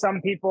that there were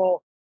some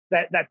people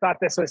that thought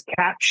this was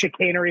cap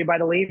chicanery by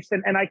the Leafs.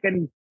 And I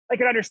can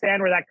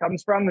understand where that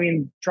comes from. I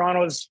mean,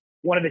 Toronto's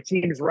one of the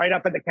teams right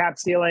up at the cap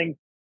ceiling.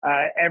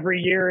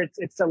 Every year,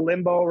 it's a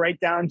limbo right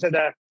down to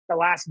the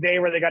last day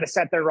where they got to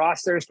set their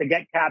rosters to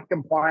get cap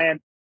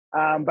compliant.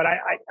 But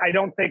I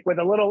don't think, with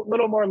a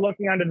little more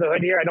looking under the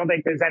hood here, I don't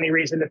think there's any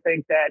reason to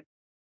think that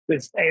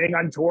there's anything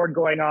untoward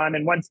going on.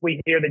 And once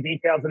we hear the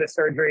details of the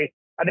surgery,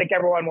 I think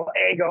everyone will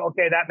go,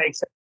 okay, that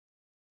makes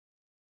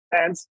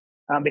sense,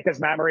 because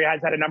Matt Murray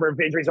has had a number of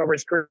injuries over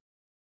his career.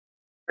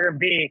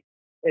 B,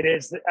 it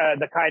is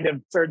the kind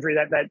of surgery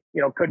that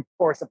could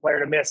force a player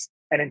to miss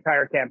an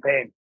entire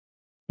campaign.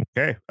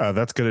 Okay,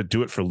 that's going to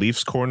do it for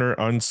Leafs Corner,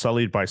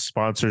 unsullied by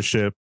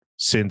sponsorship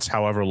since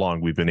however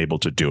long we've been able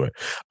to do it.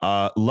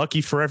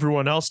 Lucky for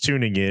everyone else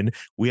tuning in,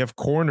 we have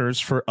corners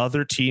for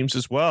other teams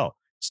as well.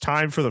 It's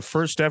time for the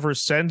first ever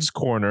Sens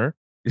Corner.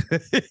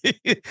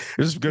 This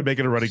is good,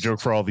 making a running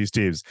joke for all these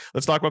teams.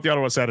 Let's talk about the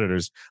Ottawa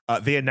Senators.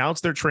 They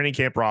announced their training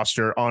camp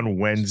roster on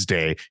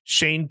Wednesday.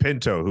 Shane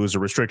Pinto, who is a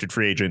restricted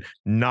free agent,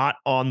 not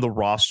on the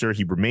roster.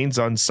 He remains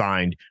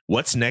unsigned.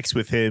 What's next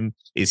with him?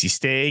 Is he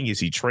staying? Is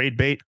he trade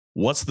bait?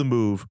 What's the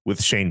move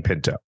with Shane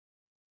Pinto?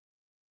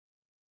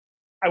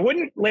 I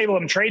wouldn't label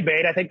him trade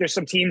bait. I think there's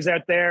some teams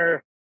out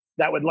there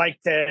that would like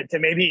to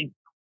maybe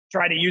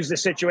try to use the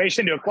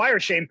situation to acquire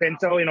Shane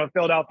Pinto.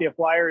 Philadelphia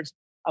Flyers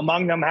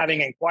among them,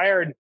 having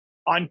inquired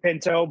on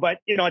Pinto. But,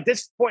 at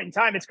this point in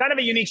time, it's kind of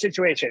a unique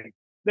situation.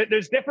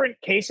 There's different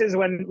cases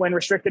when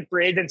restricted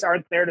free agents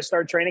aren't there to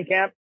start training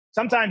camp.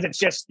 Sometimes it's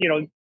just,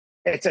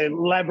 it's a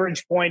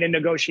leverage point in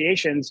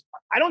negotiations.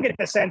 I don't get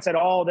the sense at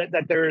all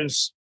that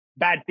there's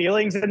bad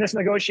feelings in this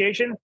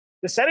negotiation.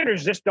 The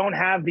Senators just don't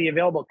have the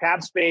available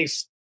cap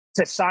space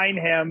to sign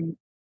him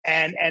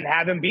and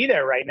have him be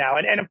there right now.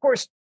 And of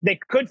course, they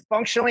could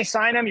functionally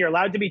sign him. You're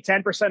allowed to be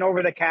 10%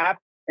 over the cap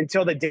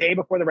until the day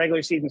before the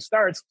regular season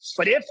starts.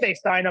 But if they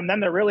sign him, then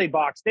they're really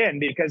boxed in,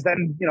 because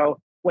then,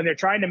 when they're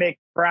trying to make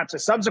perhaps a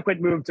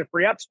subsequent move to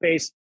free up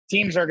space,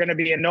 teams are going to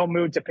be in no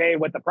mood to pay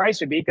what the price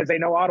would be, because they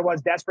know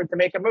Ottawa's desperate to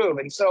make a move.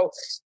 And so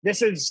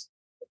this is,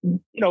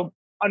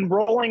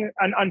 unfurling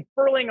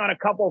on a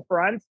couple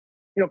fronts.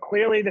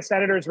 Clearly the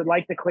Senators would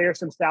like to clear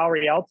some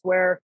salary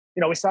elsewhere.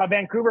 We saw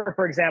Vancouver,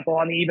 for example,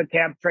 on the eve of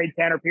camp trade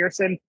Tanner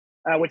Pearson,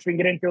 which we can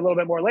get into a little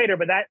bit more later.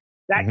 But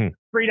that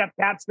freed up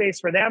cap space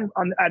for them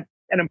at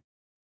an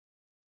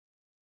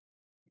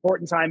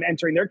important time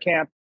entering their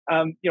camp.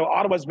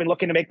 Ottawa's been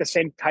looking to make the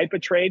same type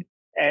of trade,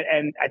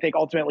 and I think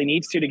ultimately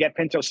needs to get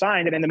Pinto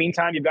signed. And in the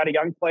meantime, you've got a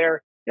young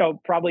player,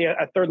 probably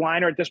a third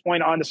liner at this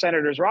point on the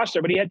Senators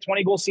roster, but he had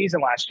 20-goal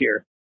season last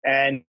year.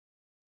 And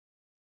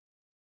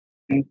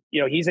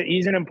he's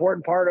an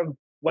important part of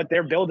what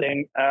they're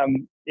building.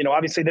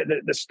 Obviously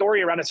the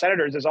story around the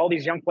Senators is all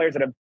these young players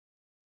that have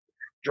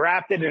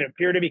drafted and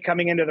appear to be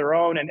coming into their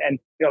own. And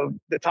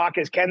the talk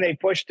is, can they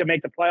push to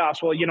make the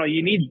playoffs? Well,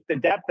 you need the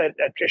depth that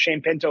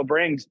Shane Pinto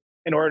brings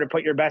in order to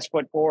put your best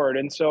foot forward.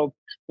 And so,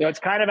 it's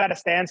kind of at a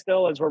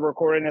standstill as we're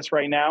recording this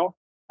right now.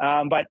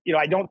 But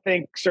I don't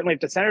think, certainly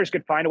if the Senators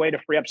could find a way to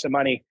free up some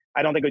money,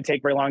 I don't think it would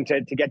take very long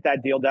to get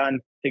that deal done,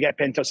 to get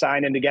Pinto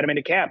signed and to get him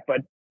into camp.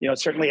 But,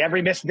 certainly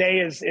every missed day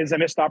is a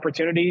missed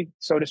opportunity,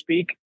 so to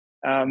speak.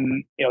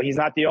 He's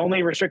not the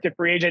only restricted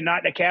free agent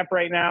not in a camp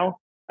right now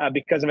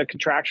because of a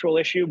contractual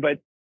issue. But,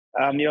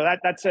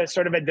 that's a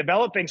sort of a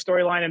developing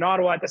storyline in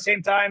Ottawa. At the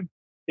same time,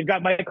 you've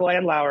got Michael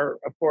Andlauer,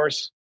 of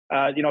course,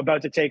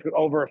 about to take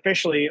over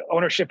officially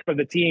ownership of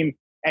the team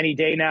any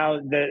day now.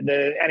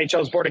 The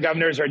NHL's Board of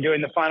Governors are doing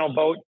the final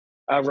vote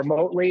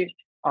remotely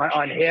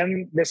on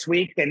him this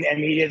week, and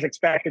he is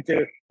expected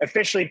to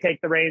officially take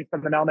the reins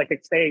from the Melnyk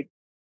estate,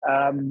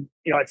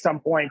 at some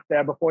point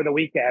before the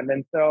weekend.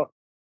 And so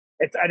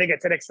I think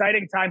it's an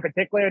exciting time,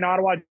 particularly in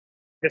Ottawa,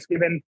 just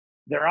given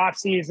their off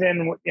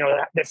season,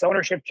 this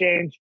ownership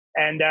change,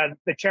 and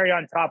the cherry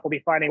on top will be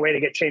finding a way to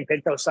get Shane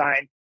Pinto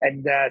signed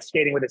and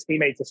skating with his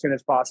teammates as soon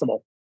as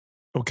possible.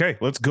 Okay,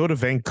 let's go to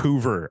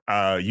Vancouver.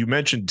 You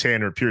mentioned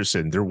Tanner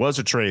Pearson. There was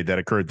a trade that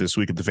occurred this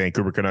week at the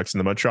Vancouver Canucks and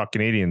the Montreal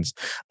Canadiens.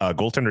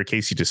 Goaltender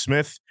Casey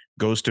DeSmith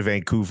goes to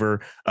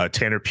Vancouver.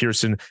 Tanner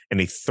Pearson and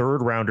a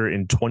third rounder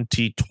in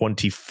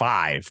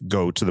 2025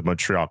 go to the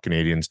Montreal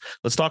Canadiens.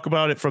 Let's talk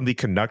about it from the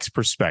Canucks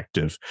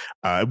perspective.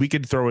 We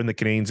could throw in the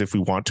Canadiens if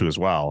we want to as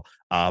well.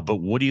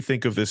 But what do you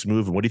think of this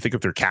move, and what do you think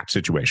of their cap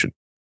situation,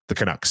 the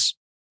Canucks?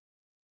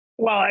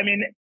 Well, I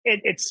mean,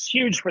 it's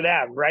huge for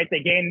them, right? They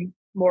gain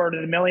more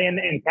than $1 million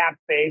in cap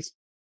space.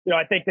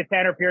 I think the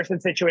Tanner Pearson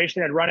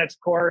situation had run its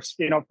course.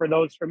 For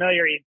those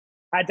familiar, he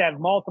had to have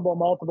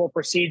multiple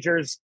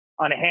procedures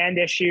on a hand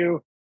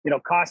issue,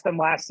 cost them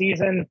last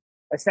season,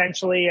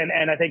 essentially.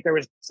 And I think there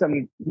was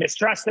some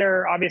mistrust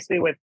there, obviously,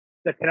 with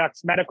the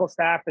Canucks medical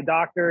staff, the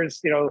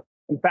doctors.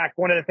 In fact,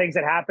 one of the things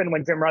that happened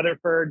when Jim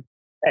Rutherford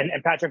and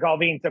Patrick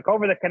Allvin took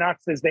over the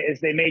Canucks is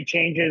they made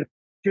changes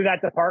to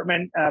that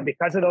department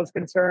because of those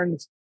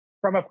concerns.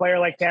 from a player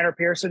like Tanner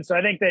Pearson. So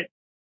I think that,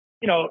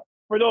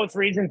 for those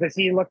reasons, as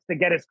he looks to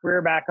get his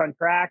career back on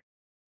track,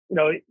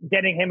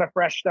 getting him a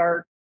fresh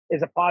start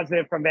is a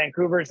positive from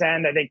Vancouver's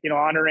end. I think,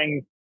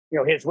 honoring,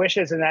 his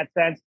wishes in that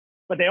sense.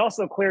 But they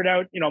also cleared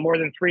out, more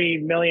than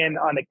 $3 million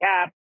on the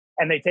cap,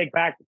 and they take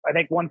back, I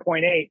think,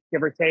 1.8,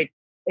 give or take,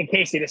 in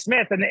Casey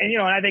DeSmith. And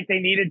I think they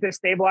needed to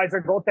stabilize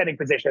their goaltending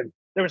position.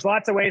 There was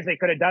lots of ways they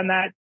could have done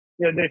that.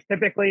 There's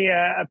typically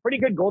a pretty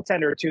good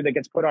goaltender or two that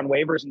gets put on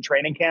waivers in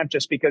training camp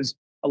just because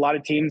a lot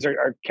of teams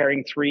are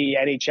carrying 3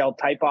 NHL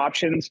type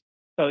options.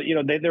 So,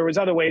 there was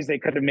other ways they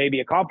could have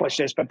maybe accomplished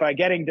this, but by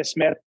getting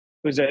DeSmith,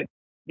 who's a,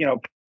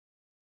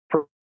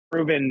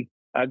 proven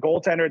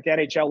goaltender at the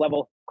NHL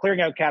level,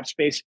 clearing out cap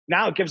space,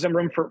 now it gives them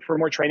room for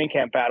more training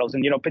camp battles.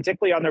 And,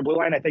 particularly on their blue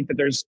line, I think that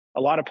there's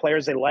a lot of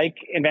players they like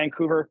in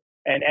Vancouver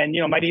and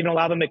might even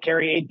allow them to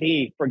carry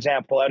AD, for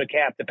example, out of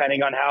camp,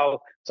 depending on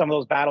how some of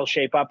those battles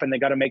shape up and they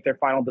got to make their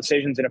final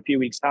decisions in a few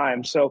weeks'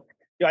 time. So,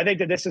 I think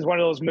that this is one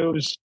of those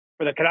moves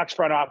for the Canucks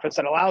front office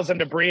that allows them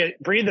to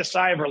breathe a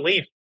sigh of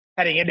relief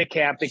heading into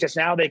camp, because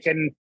now they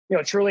can,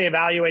 truly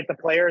evaluate the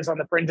players on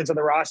the fringes of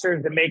the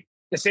rosters and make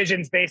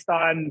decisions based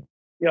on,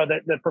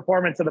 the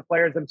performance of the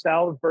players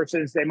themselves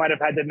versus they might have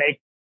had to make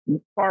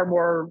far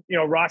more,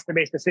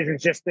 roster-based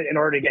decisions just in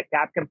order to get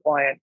cap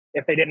compliant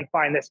if they didn't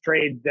find this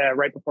trade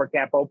right before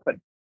camp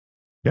open.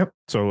 Yep.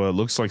 So it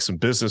looks like some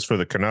business for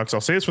the Canucks. I'll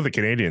say it's for the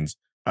Canadians.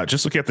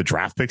 Just looking at the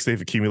draft picks they've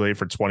accumulated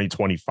for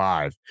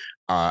 2025.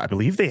 I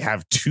believe they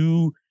have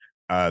two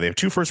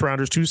first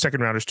rounders, 2 second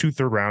rounders, 2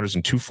 third rounders,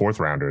 and 2 fourth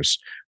rounders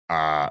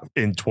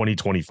in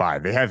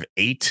 2025. They have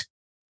 8.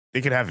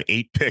 They could have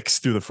 8 picks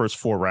through the first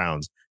 4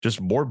 rounds. Just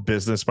more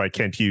business by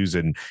Kent Hughes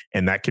and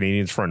that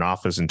Canadians front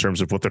office in terms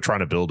of what they're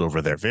trying to build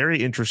over there.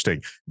 Very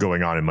interesting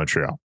going on in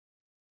Montreal.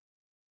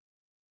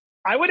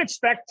 I would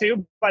expect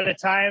to, by the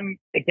time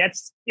it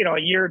gets, a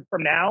year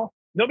from now,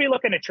 they'll be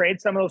looking to trade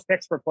some of those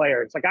picks for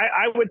players. Like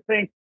I would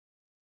think,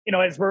 I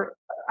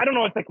don't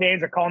know if the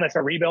Canadians are calling this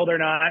a rebuild or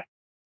not,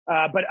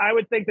 but I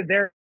would think that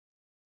they're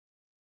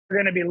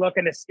going to be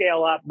looking to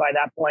scale up by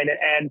that point.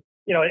 And,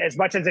 as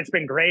much as it's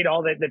been great,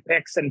 all the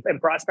picks and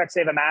prospects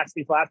they've amassed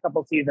these last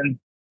couple of seasons,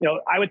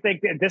 I would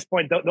think at this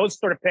point, those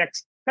sort of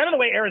picks, kind of the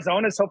way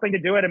Arizona is hoping to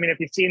do it. I mean, if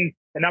you've seen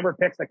the number of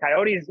picks the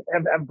Coyotes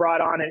have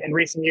brought on in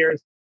recent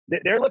years,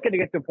 they're looking to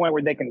get to a point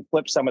where they can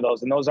flip some of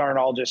those. And those aren't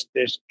all just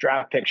this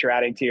draft picks you're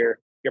adding to your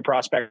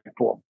prospect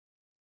pool.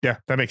 Yeah,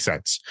 that makes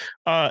sense.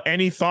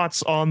 Any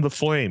thoughts on the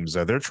Flames?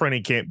 Their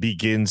training camp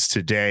begins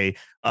today.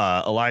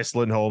 Elias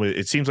Lindholm,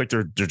 it seems like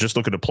they're just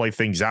looking to play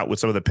things out with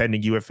some of the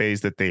pending UFAs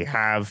that they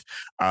have.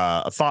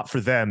 A thought for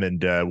them,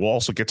 and we'll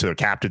also get to their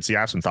captaincy. I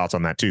have some thoughts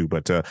on that too,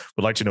 but would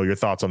like to know your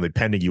thoughts on the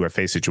pending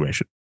UFA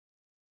situation.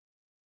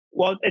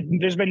 Well,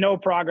 there's been no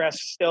progress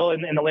still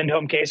in the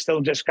Lindholm case, still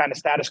just kind of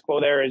status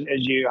quo there, as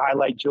you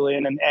highlight,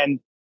 Julian. And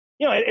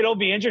it'll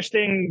be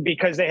interesting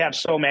because they have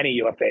so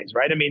many UFAs,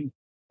 right? I mean,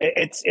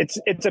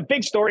 it's a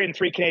big story in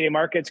 3 Canadian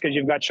markets because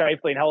you've got Scheifele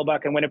and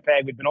Hellebuck and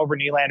Winnipeg. We've been over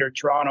Nylander in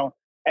Toronto,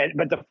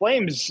 but the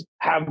Flames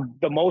have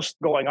the most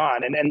going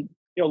on. And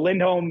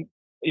Lindholm,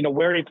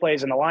 where he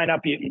plays in the lineup,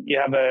 you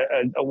have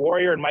a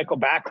warrior in Michael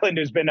Backlund,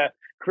 who's been a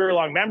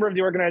career-long member of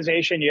the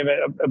organization. You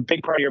have a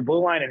big part of your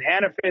blue line in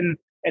Hanifin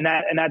in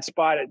that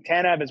spot at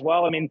Tanev as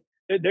well. I mean,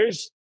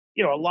 there's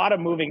a lot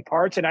of moving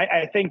parts, and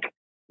I think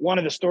one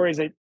of the stories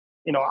that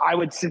I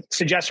would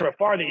suggest from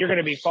afar that you're going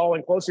to be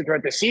following closely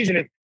throughout the season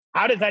is,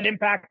 how does that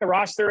impact the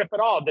roster, if at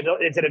all?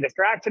 Is it a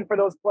distraction for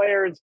those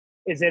players?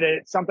 Is it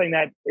something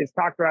that is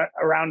talked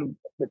around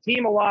the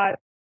team a lot?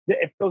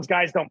 If those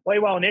guys don't play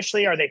well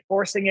initially, are they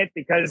forcing it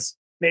because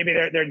maybe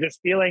they're just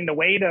feeling the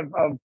weight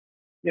of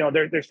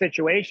their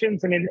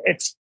situations? I mean,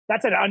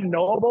 that's an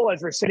unknowable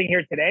as we're sitting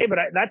here today. But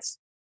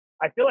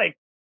I feel like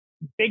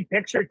big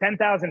picture,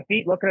 10,000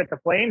 feet, looking at the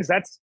Flames,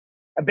 that's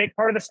a big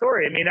part of the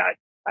story. I mean,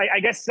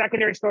 I guess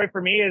secondary story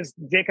for me is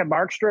Jacob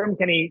Markstrom.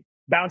 Can he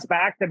bounce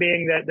back to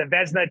being the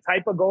Vezina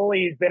type of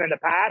goalie he's been in the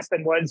past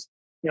and was,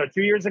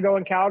 2 years ago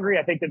in Calgary?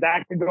 I think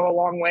that could go a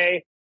long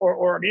way.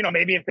 Or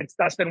maybe if it's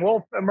Dustin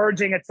Wolf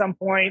emerging at some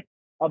point,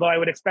 although I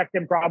would expect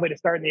him probably to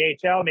start in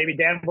the AHL, maybe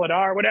Dan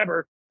Vladar,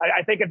 whatever.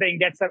 I think if they can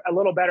get a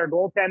little better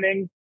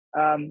goaltending,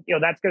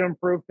 that's going to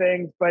improve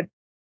things. But,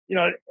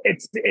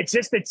 it's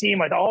just a team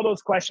with all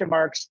those question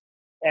marks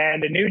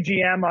and a new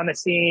GM on the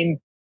scene,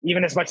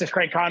 even as much as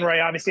Craig Conroy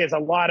obviously has a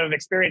lot of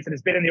experience and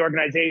has been in the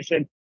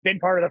organization, been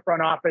part of the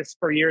front office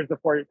for years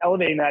before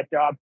elevating that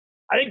job.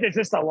 I think there's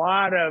just a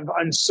lot of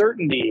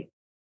uncertainty,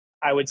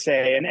 I would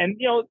say. And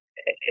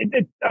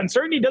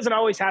uncertainty doesn't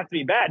always have to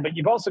be bad, but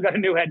you've also got a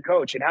new head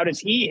coach. And how does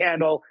he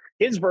handle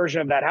his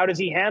version of that? How does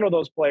he handle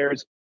those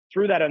players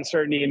through that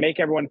uncertainty and make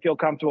everyone feel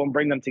comfortable and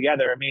bring them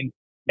together? I mean,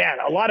 man,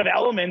 a lot of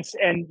elements,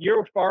 and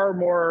you're far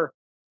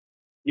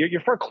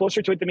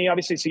closer to it than me,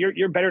 obviously. So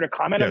you're better to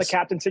comment on the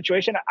captain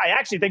situation. I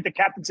actually think the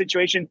captain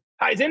situation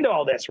ties into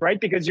all this, right?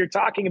 Because you're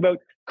talking about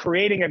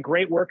creating a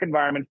great work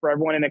environment for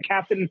everyone, and a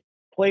captain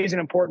plays an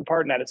important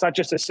part in that. It's not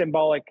just a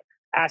symbolic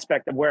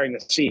aspect of wearing the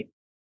seat.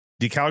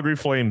 the Calgary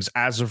Flames,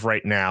 as of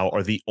right now,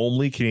 are the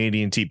only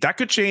Canadian team. That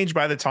could change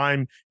by the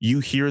time you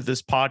hear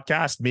this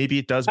podcast. Maybe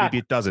it does, maybe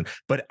it doesn't.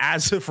 But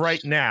as of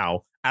right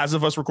now, as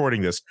of us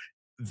recording this,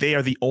 they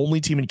are the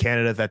only team in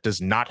Canada that does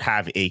not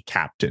have a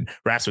captain.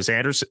 Rasmus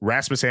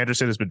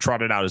Anderson has been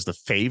trotted out as the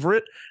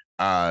favorite.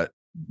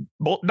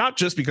 Well, not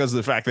just because of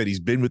the fact that he's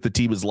been with the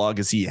team as long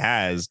as he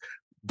has,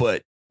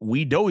 but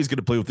we know he's going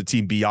to play with the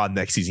team beyond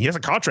next season. He has a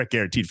contract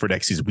guaranteed for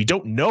next season. We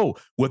don't know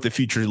what the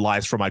future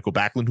lies for Michael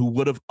Backlund, who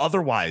would have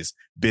otherwise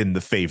been the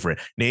favorite.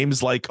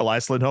 Names like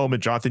Elias Lindholm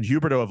and Jonathan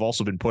Huberdeau have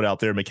also been put out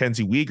there,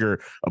 Mackenzie Weegar,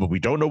 but we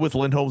don't know with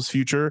Lindholm's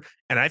future.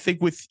 And I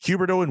think with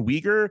Huberdeau and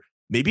Weegar,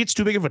 maybe it's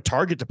too big of a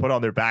target to put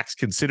on their backs,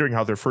 considering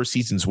how their first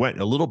seasons went.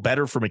 A little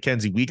better for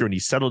Mackenzie Weegar, and he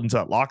settled into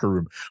that locker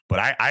room.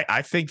 But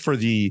I think for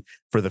the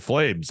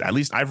Flames, at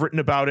least I've written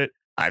about it.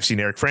 I've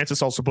seen Eric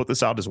Francis also put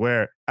this out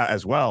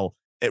as well.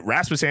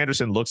 Rasmus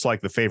Anderson looks like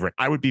the favorite.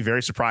 I would be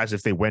very surprised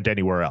if they went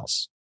anywhere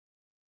else.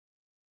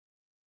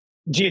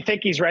 Do you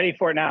think he's ready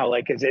for it now?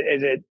 Like, is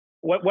it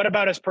what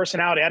about his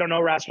personality? I don't know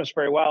Rasmus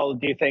very well.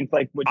 Do you think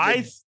like would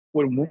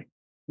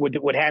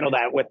handle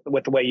that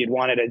with the way you'd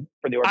wanted it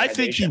for the organization?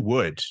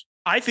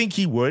 I think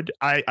he would.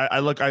 I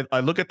look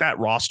at that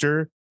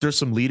roster. There's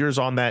some leaders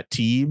on that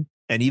team,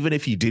 and even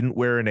if he didn't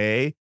wear an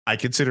A, I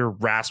consider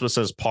Rasmus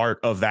as part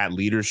of that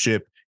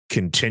leadership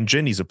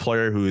contingent. He's a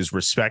player who is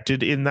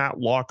respected in that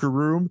locker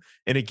room.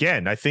 And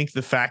again, I think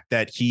the fact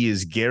that he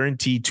is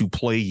guaranteed to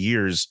play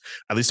years,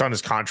 at least on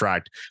his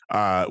contract,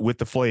 with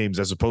the Flames,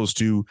 as opposed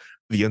to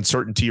the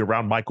uncertainty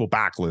around Michael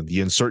Backlund,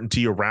 the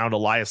uncertainty around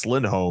Elias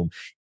Lindholm,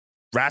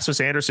 Rasmus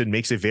Anderson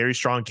makes a very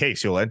strong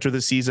case. He'll enter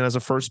the season as a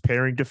first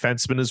pairing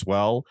defenseman as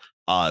well,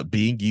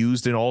 being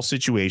used in all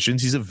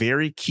situations. He's a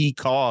very key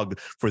cog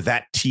for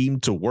that team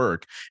to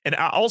work. And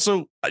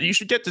also, you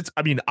should get to,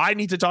 I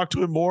need to talk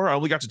to him more. I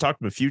only got to talk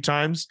to him a few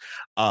times,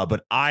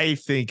 but I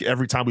think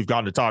every time we've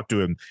gotten to talk to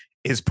him,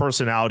 his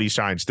personality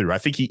shines through. I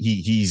think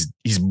he's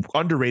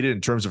underrated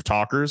in terms of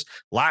talkers.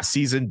 Last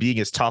season, being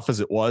as tough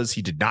as it was,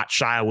 he did not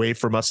shy away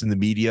from us in the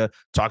media,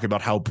 talking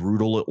about how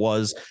brutal it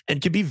was,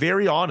 and can be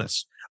very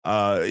honest.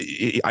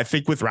 I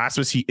think with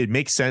Rasmus, it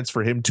makes sense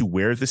for him to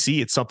wear the C.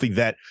 It's something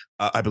that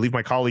I believe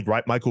my colleague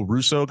Michael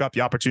Russo got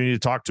the opportunity to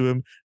talk to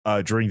him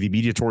during the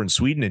media tour in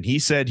Sweden, and he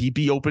said he'd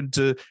be open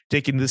to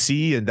taking the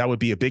C, and that would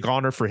be a big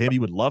honor for him. He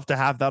would love to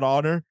have that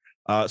honor.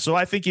 So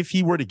I think if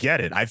he were to get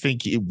it, I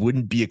think it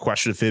wouldn't be a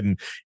question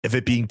of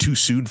it being too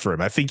soon for him.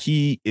 I think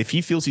if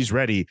he feels he's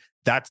ready,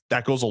 that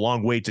goes a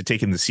long way to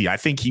taking the C. I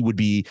think he would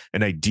be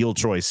an ideal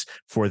choice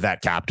for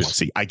that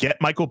captaincy. I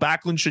get Michael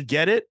Backlund should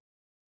get it.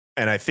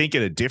 And I think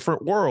in a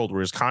different world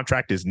where his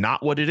contract is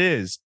not what it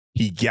is,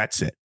 he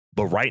gets it.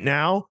 But right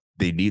now,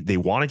 they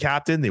want a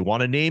captain. They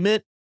want to name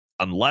it.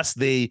 Unless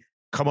they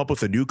come up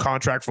with a new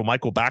contract for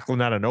Michael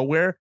Backlund out of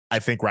nowhere, I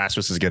think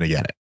Rasmus is going to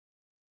get it.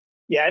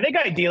 Yeah, I think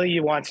ideally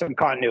you want some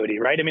continuity,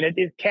 right? I mean,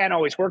 it can't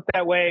always work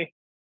that way.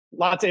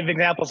 Lots of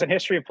examples in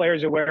history of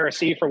players who wear a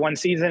C for one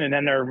season and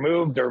then they're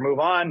moved or move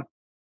on.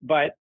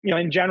 But,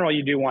 in general,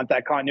 you do want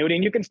that continuity.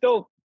 And you can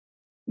still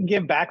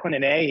give Backlund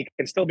an A. He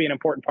can still be an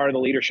important part of the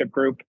leadership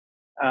group.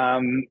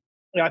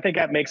 I think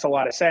that makes a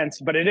lot of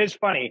sense, but it is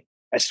funny.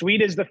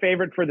 Swede is the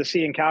favorite for the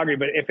C in Calgary,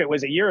 but if it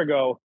was a year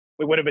ago,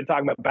 we would have been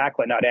talking about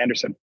Backlund, not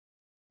Anderson.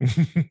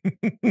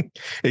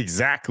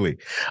 Exactly.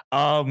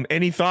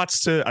 Any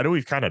thoughts I know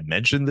we've kind of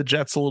mentioned the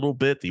Jets a little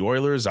bit, the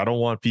Oilers. I don't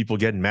want people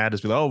getting mad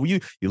as well. Oh, you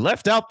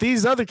left out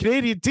these other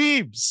Canadian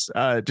teams.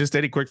 Just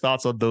any quick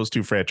thoughts on those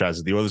two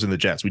franchises, the Oilers and the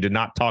Jets. We did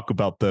not talk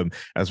about them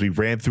as we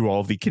ran through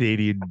all the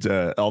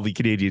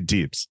Canadian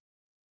teams.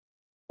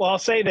 Well, I'll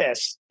say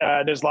this.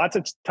 There's lots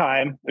of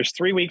time. There's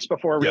 3 weeks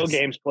before real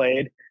games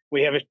played.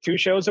 We have 2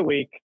 shows a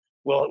week.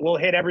 We'll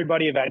hit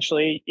everybody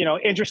eventually.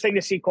 Interesting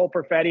to see Cole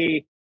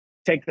Perfetti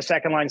take the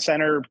second line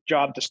center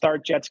job to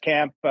start Jets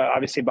camp,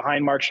 obviously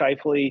behind Mark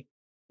Scheifele.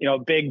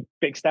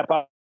 Big step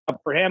up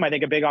for him. I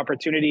think a big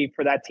opportunity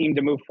for that team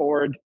to move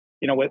forward,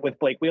 with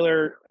Blake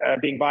Wheeler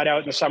being bought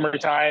out in the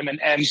summertime.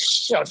 And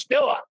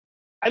still,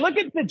 I look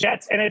at the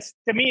Jets and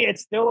to me,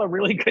 it's still a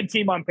really good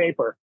team on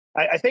paper.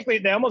 I think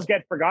they almost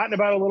get forgotten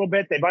about a little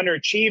bit. They've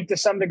underachieved to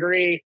some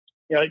degree.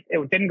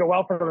 It didn't go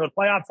well for the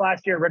playoffs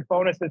last year. Rick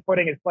Bowness is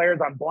putting his players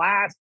on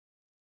blast.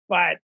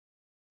 But,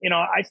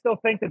 I still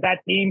think that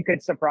team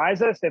could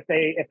surprise us if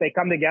they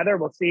come together.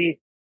 We'll see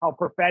how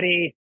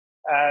Perfetti,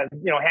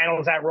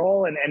 handles that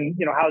role and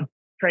how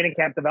training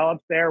camp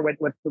develops there with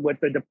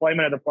the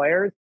deployment of the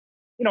players.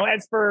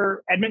 As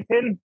for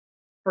Edmonton,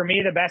 for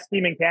me, the best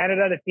team in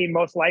Canada, the team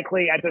most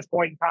likely at this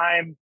point in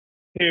time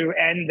to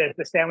end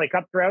the Stanley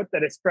Cup drought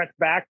that is stretched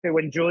back to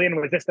when Julian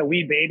was just a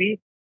wee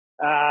baby.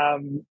 I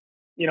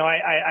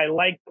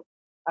like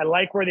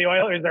where the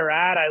Oilers are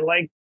at. I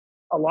like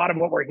a lot of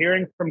what we're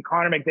hearing from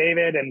Connor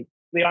McDavid and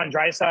Leon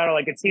Draisaitl.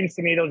 Like, it seems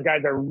to me those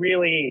guys are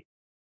really,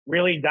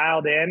 really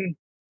dialed in.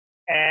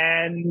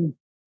 And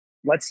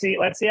let's see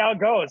how it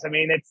goes. I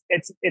mean,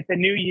 it's a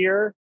new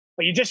year,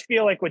 but you just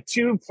feel like with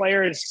 2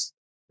 players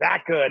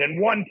that good and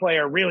 1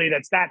 player really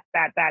that's that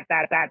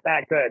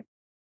good,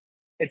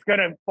 it's going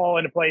to fall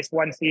into place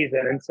one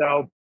season. And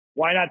so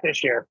Why not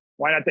this year?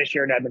 Why not this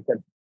year in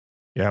Edmonton?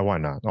 Yeah, why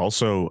not?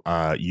 Also,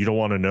 you don't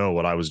want to know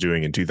what I was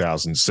doing in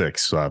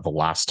 2006, the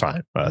last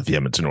time the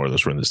Edmonton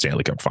Oilers were in the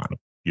Stanley Cup final.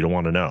 You don't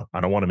want to know. I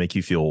don't want to make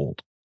you feel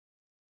old.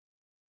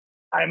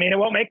 I mean, it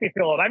won't make me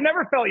feel old. I've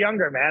never felt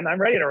younger, man.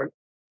 I'm ready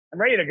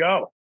to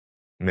go.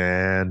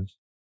 Man,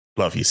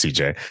 love you,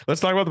 CJ.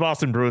 Let's talk about the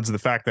Boston Bruins and the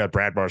fact that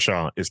Brad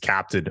Marchand is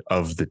captain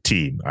of the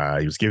team.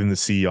 He was given the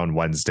C on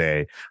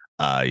Wednesday.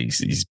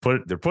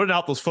 They're putting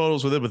out those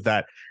photos with him with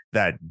that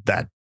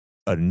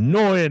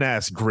annoying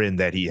ass grin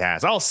that he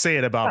has. I'll say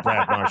it about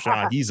Brad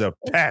Marchand. He's a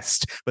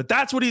pest, but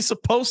that's what he's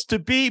supposed to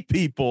be,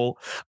 people.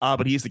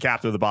 But he's the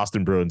captain of the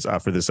Boston Bruins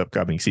for this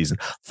upcoming season.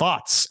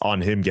 Thoughts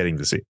on him getting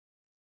the C?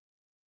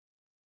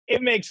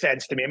 It makes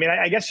sense to me. I mean,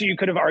 I guess you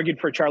could have argued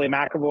for Charlie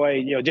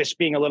McAvoy, just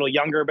being a little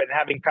younger, but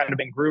having kind of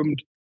been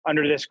groomed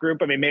under this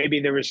group. I mean, maybe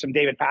there was some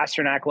David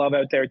Pastrnak love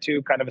out there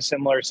too, kind of a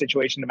similar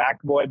situation to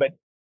McAvoy. But,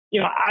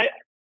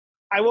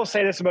 I will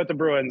say this about the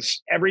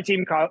Bruins. Every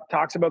team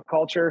talks about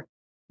culture.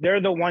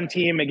 They're the one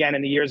team, again,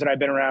 in the years that I've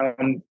been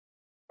around,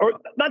 or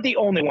not the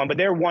only one, but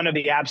they're one of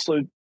the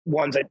absolute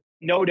ones that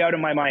no doubt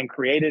in my mind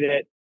created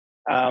it,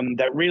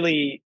 that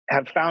really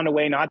have found a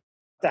way not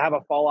to have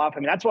a fall off. I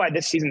mean, that's why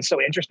this season's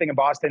so interesting in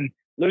Boston,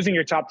 losing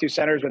your top two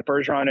centers with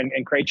Bergeron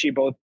and Krejci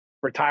both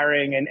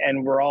retiring.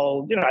 And we're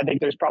all, I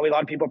think there's probably a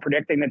lot of people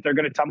predicting that they're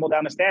going to tumble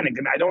down the standings.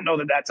 And I don't know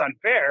that that's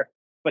unfair,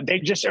 but they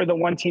just are the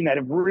one team that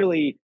have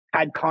really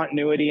had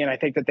continuity. And I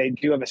think that they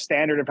do have a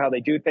standard of how they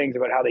do things,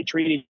 about how they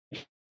treat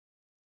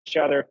each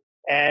other.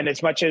 And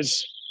as much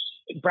as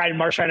Brad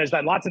Marchand has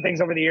done lots of things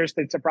over the years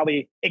to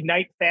probably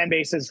ignite fan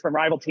bases from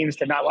rival teams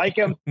to not like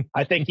him,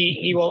 I think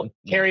he will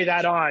carry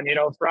that on,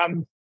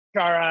 from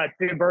Chara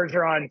to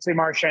Bergeron to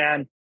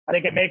Marchand. I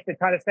think it makes a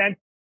ton of sense.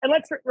 And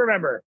let's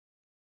remember,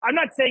 I'm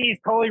not saying he's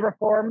totally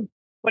reformed,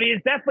 but he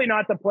is definitely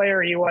not the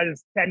player he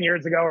was 10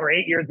 years ago or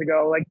 8 years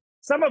ago. Like,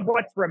 some of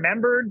what's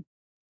remembered,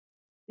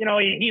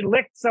 he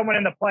licked someone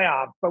in the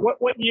playoffs, but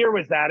what year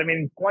was that? I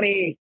mean,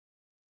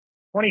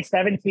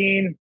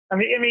 2017. I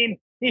mean,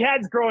 he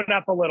has grown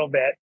up a little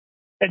bit.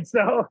 And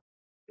so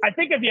I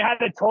think if you had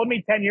told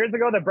me 10 years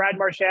ago that Brad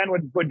Marchand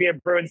would be a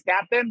Bruins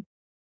captain,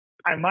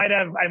 I might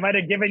have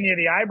given you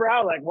the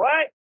eyebrow, like,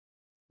 what?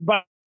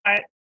 But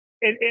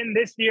in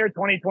this year,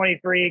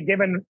 2023,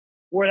 given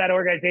where that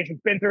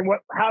organization's been through,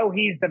 how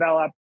he's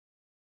developed,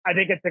 I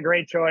think it's a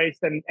great choice.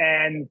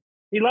 And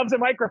he loves a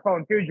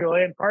microphone too,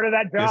 Julian. Part of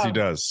that job, yes, he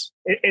does,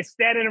 is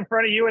standing in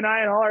front of you and I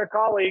and all our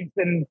colleagues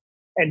and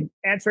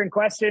answering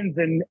questions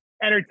and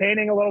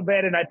entertaining a little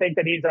bit. And I think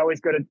that he's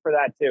always good for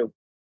that too.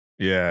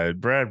 Yeah,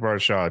 Brad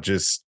Marchand,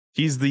 is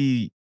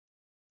it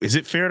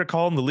fair to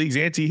call him the league's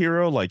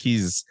anti-hero? Like,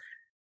 he's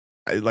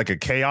like a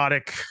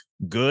chaotic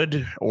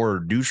good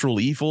or neutral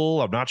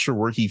evil. I'm not sure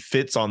where he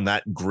fits on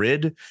that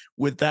grid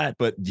with that,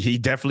 but he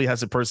definitely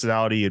has a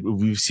personality.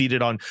 We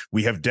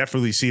have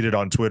definitely seen it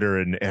on Twitter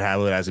and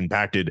how it has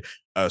impacted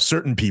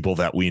certain people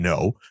that we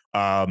know.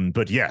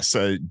 But yes,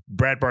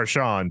 Brad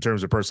Marchand, in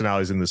terms of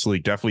personalities in this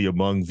league, definitely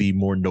among the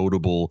more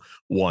notable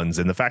ones.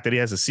 And the fact that he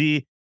has a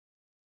C,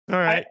 all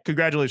right,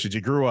 congratulations,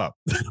 you grew up.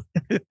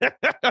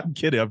 I'm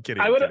kidding.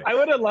 I would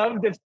have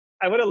loved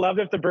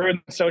if the Bruins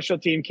social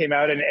team came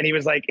out and he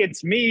was like,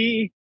 "It's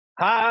me.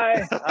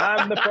 Hi,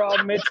 I'm the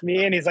problem. It's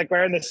me." And he's like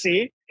wearing the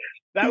C.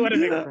 That would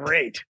have been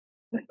great.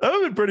 That would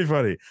have been pretty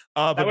funny.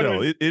 But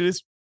no, it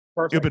is.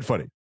 It'd been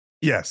funny.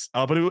 Yes.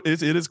 But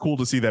it is cool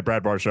to see that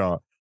Brad Marchand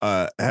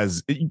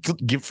has,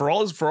 for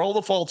all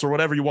the faults or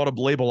whatever you want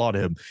to label on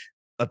him,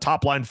 a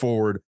top line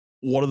forward,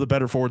 one of the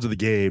better forwards of the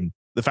game.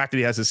 The fact that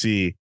he has to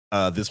see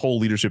this whole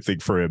leadership thing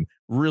for him,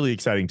 really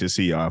exciting to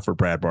see for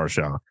Brad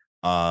Marchand.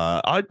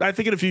 I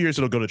think in a few years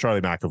it'll go to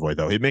Charlie McAvoy,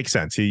 though. It makes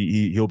sense.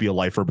 He'll be a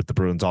lifer with the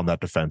Bruins on that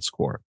defense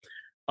core.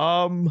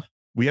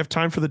 We have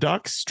time for the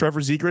Ducks.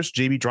 Trevor Zegras,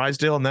 Jamie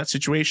Drysdale in that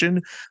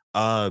situation.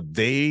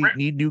 They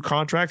need new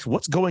contracts.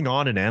 What's going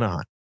on in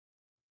Anaheim?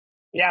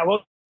 Yeah,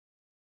 well,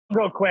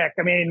 real quick.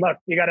 I mean, look,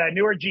 you got a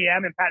newer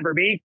GM in Pat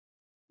Verbeek.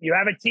 You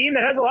have a team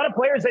that has a lot of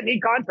players that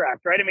need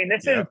contracts, right? I mean,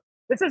 this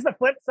is the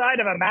flip side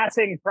of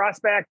amassing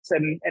prospects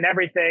and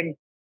everything.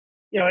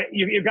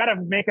 You've got to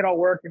make it all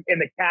work in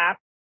the cap.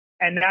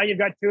 And now you've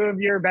got two of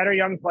your better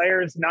young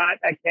players not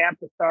at camp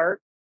to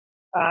start.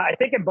 I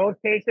think in both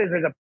cases,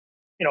 there's a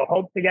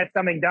hope to get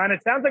something done.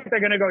 It sounds like they're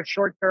going to go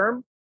short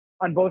term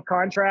on both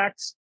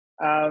contracts.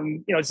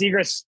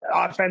 Zegras,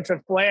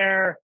 offensive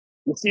flair.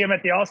 You see him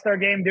at the All-Star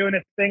game doing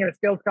his thing in a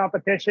skills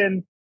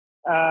competition.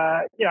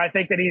 I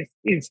think that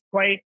he's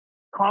quite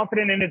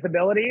confident in his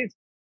abilities,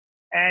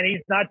 and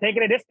he's not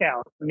taking a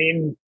discount. I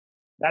mean,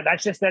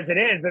 that's just as it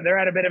is. They're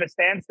at a bit of a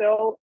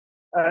standstill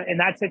in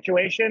that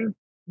situation.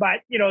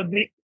 But,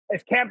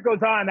 as camp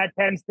goes on, that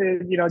tends to,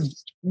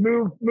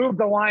 move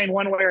the line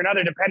one way or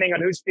another, depending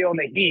on who's feeling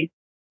the heat.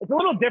 It's a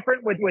little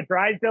different with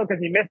Drysdale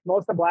because he missed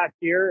most of last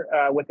year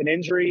with an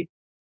injury.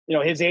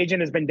 His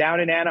agent has been down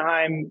in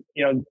Anaheim,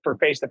 for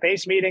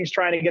face-to-face meetings,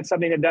 trying to get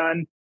something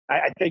done.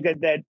 I think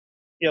that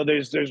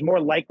there's more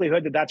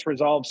likelihood that that's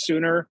resolved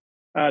sooner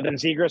than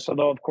Zegras,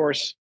 although, of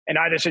course, in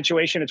either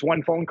situation, it's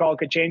one phone call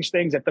could change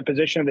things if the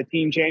position of the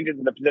team changes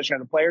and the position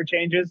of the player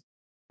changes.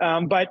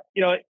 But,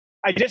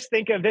 I just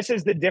think of this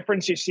as the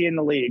difference you see in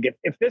the league.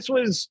 If this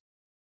was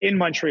in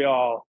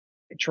Montreal,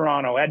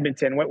 Toronto,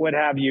 Edmonton, what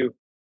have you,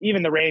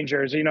 even the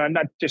Rangers, I'm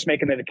not just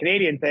making it a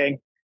Canadian thing,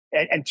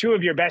 and two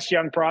of your best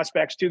young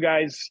prospects, two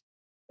guys,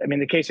 I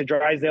mean, the case of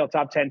Drysdale,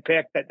 top 10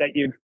 pick that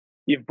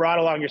you've brought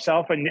along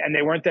yourself and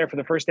they weren't there for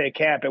the first day of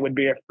camp, it would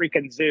be a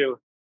freaking zoo.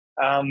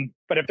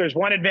 But if there's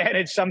one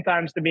advantage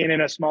sometimes to being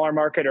in a smaller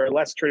market or a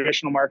less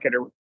traditional market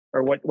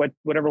or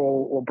whatever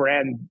we'll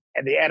brand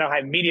the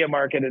Anaheim media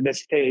market in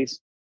this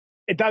case,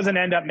 it doesn't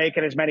end up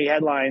making as many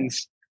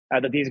headlines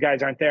that these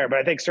guys aren't there. But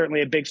I think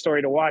certainly a big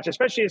story to watch,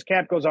 especially as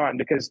camp goes on,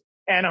 because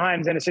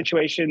Anaheim's in a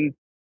situation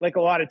like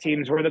a lot of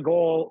teams where the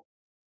goal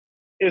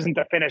isn't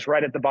to finish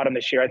right at the bottom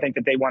this year. I think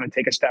that they want to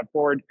take a step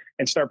forward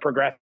and start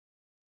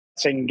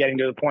progressing, getting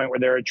to the point where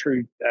they're a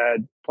true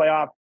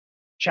playoff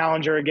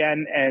challenger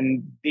again.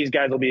 And these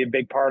guys will be a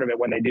big part of it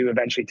when they do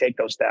eventually take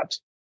those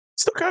steps.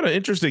 Still kind of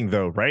interesting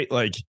though, right?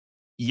 Like,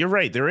 you're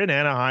right. They're in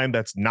Anaheim.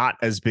 That's not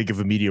as big of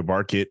a media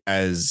market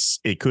as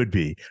it could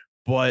be.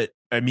 But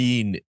I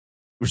mean,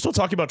 we're still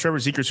talking about Trevor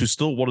Zegras, who's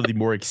still one of the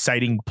more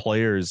exciting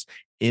players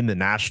in the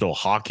National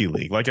Hockey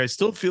League. Like, I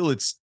still feel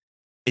it's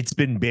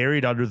been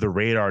buried under the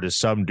radar to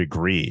some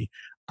degree.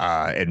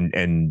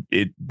 And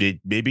it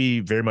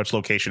maybe very much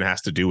location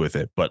has to do with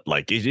it. But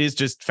like, it is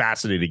just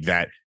fascinating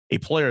that a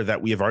player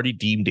that we have already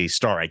deemed a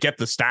star. I get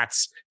the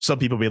stats. Some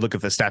people may look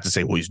at the stats and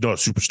say, well, he's not a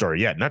superstar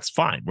yet. And that's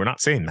fine. We're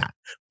not saying that.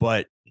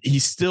 But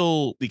he's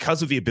still,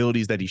 because of the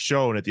abilities that he's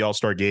shown at the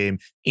All-Star game,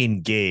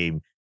 in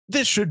game,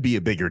 this should be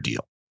a bigger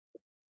deal.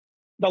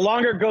 The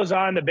longer it goes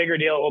on, the bigger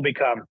deal it will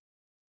become.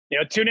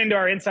 Tune into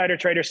our Insider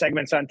Trader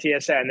segments on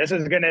TSN. This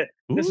is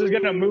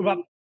gonna move up.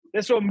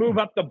 This will move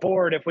up the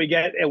board if we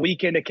get a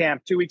week into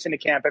camp, 2 weeks into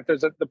camp. If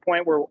there's the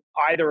point where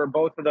either or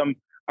both of them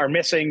are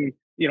missing,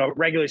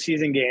 regular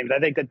season games, I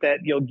think that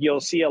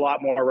you'll see a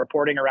lot more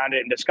reporting around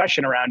it and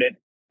discussion around it.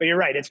 But you're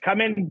right; it's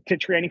coming to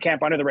training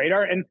camp under the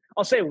radar. And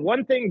I'll say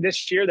one thing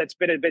this year that's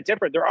been a bit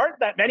different: there aren't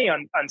that many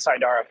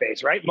unsigned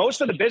RFAs. Right,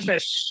 most of the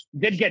business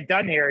did get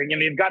done here.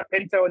 You've got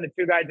Pinto and the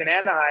two guys in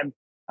Anaheim,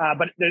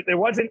 but there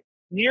wasn't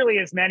nearly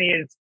as many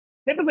as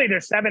typically.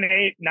 There's 7,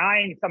 8,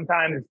 9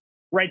 sometimes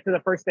right to the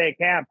first day of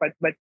camp.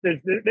 But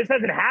this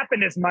hasn't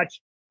happened as much,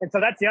 and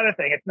so that's the other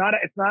thing. It's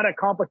not a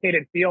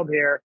complicated field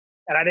here,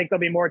 and I think there'll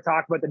be more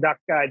talk about the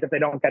Ducks guys if they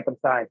don't get them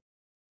signed.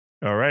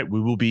 All right, we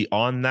will be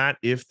on that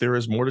if there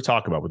is more to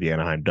talk about with the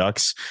Anaheim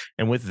Ducks.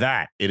 And with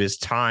that, it is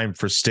time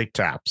for Stick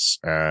Taps.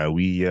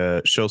 We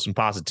show some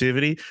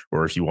positivity,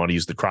 or if you want to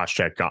use the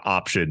cross-check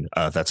option,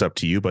 that's up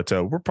to you. But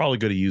we're probably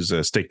going to use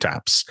Stick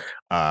Taps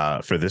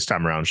for this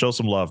time around. Show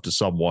some love to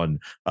someone,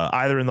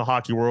 either in the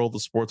hockey world, the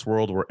sports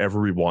world, wherever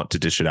we want to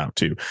dish it out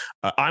to.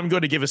 I'm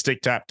going to give a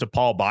Stick Tap to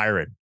Paul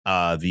Byron.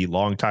 The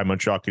longtime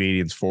Montreal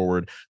Canadiens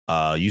forward,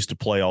 used to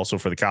play also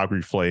for the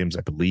Calgary Flames,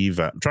 I believe.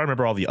 I'm trying to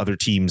remember all the other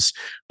teams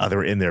that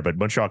were in there, but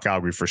Montreal,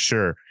 Calgary for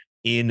sure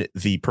in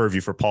the purview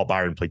for Paul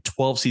Byron. Played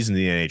 12 seasons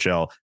in the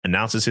NHL,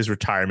 announces his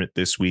retirement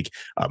this week.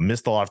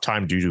 Missed a lot of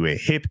time due to a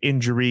hip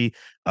injury,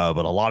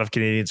 but a lot of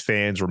Canadiens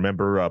fans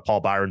remember Paul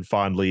Byron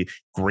fondly.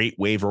 Great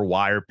waiver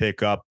wire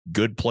pickup,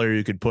 good player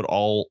you could put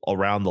all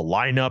around the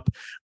lineup.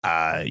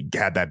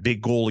 Had that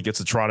big goal against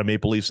the Toronto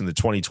Maple Leafs in the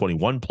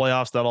 2021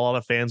 playoffs that a lot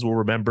of fans will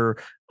remember.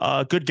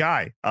 Good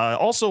guy.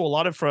 Also, a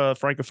lot of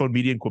Francophone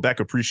media in Quebec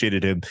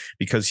appreciated him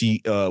because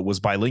he was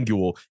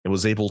bilingual and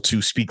was able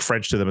to speak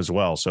French to them as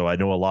well. So I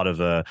know a lot of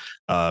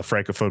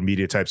Francophone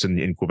media types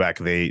in Quebec,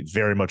 they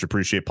very much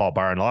appreciate Paul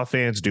Byron. A lot of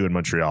fans do in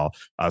Montreal.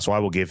 So I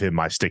will give him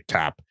my stick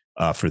tap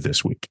for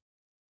this week.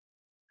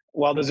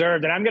 Well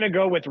deserved. And I'm going to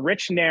go with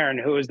Rich Nairn,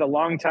 who is the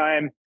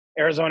longtime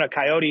Arizona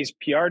Coyotes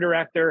PR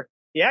director.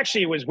 He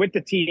actually was with the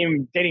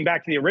team dating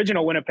back to the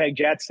original Winnipeg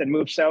Jets and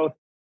moved south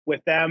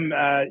with them.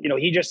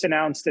 He just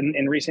announced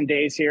in recent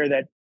days here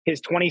that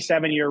his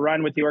 27-year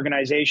run with the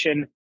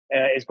organization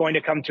is going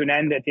to come to an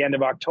end at the end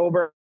of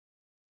October.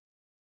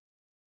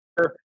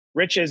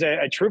 Rich is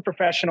a true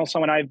professional,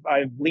 someone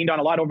I've leaned on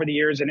a lot over the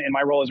years in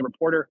my role as a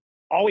reporter.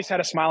 Always had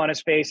a smile on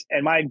his face.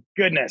 And my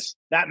goodness,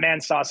 that man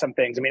saw some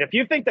things. I mean, if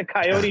you think the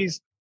Coyotes,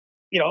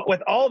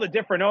 with all the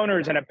different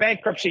owners and a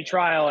bankruptcy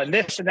trial and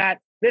this and that,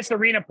 this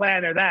arena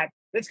plan or that,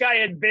 this guy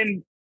had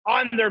been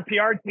on their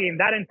PR team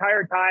that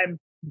entire time,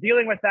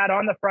 dealing with that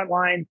on the front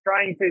line,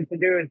 trying to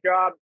do his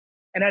job.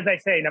 And as I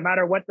say, no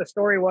matter what the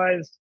story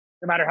was,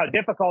 no matter how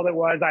difficult it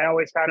was, I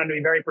always found him to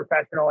be very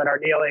professional in our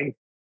dealings.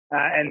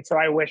 And so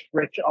I wish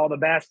Rich all the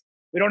best.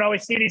 We don't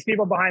always see these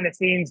people behind the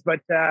scenes,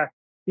 but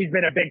he's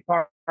been a big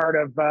part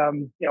of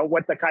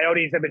what the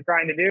Coyotes have been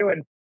trying to do.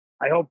 And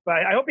I hope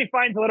he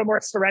finds a little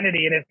more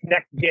serenity in his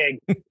next gig.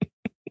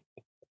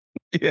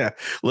 Yeah,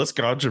 less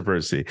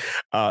controversy.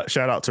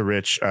 Shout out to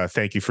Rich.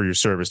 Thank you for your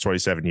service,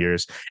 27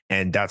 years.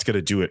 And that's going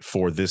to do it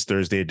for this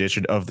Thursday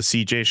edition of the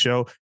CJ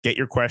Show. Get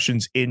your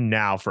questions in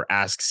now for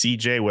Ask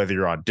CJ, whether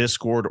you're on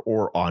Discord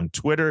or on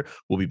Twitter.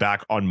 We'll be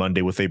back on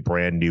Monday with a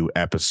brand new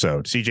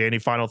episode. CJ, any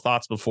final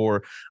thoughts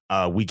before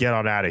we get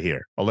on out of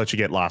here? I'll let you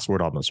get last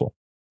word on this one.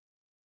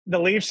 the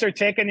Leafs are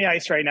taking the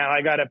ice right now.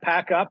 I got to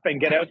pack up and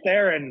get out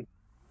there and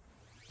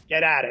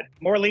get at it.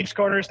 More Leafs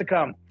corners to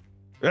come.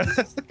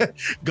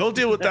 Go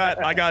deal with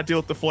that. I got to deal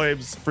with the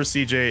Flames. For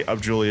CJ, I'm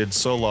Julian.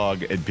 So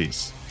long and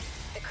peace.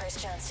 The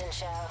Chris Johnston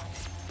Show.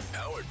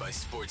 Powered by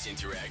Sports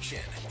Interaction.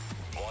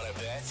 Want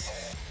to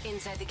bet?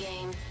 Inside the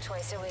Game,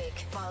 twice a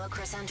week. Follow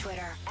Chris on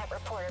Twitter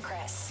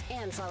 @ReporterChris.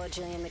 And follow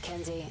Julian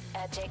McKenzie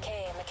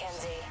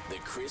 @JKMcKenzie. The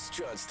Chris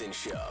Johnston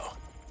Show.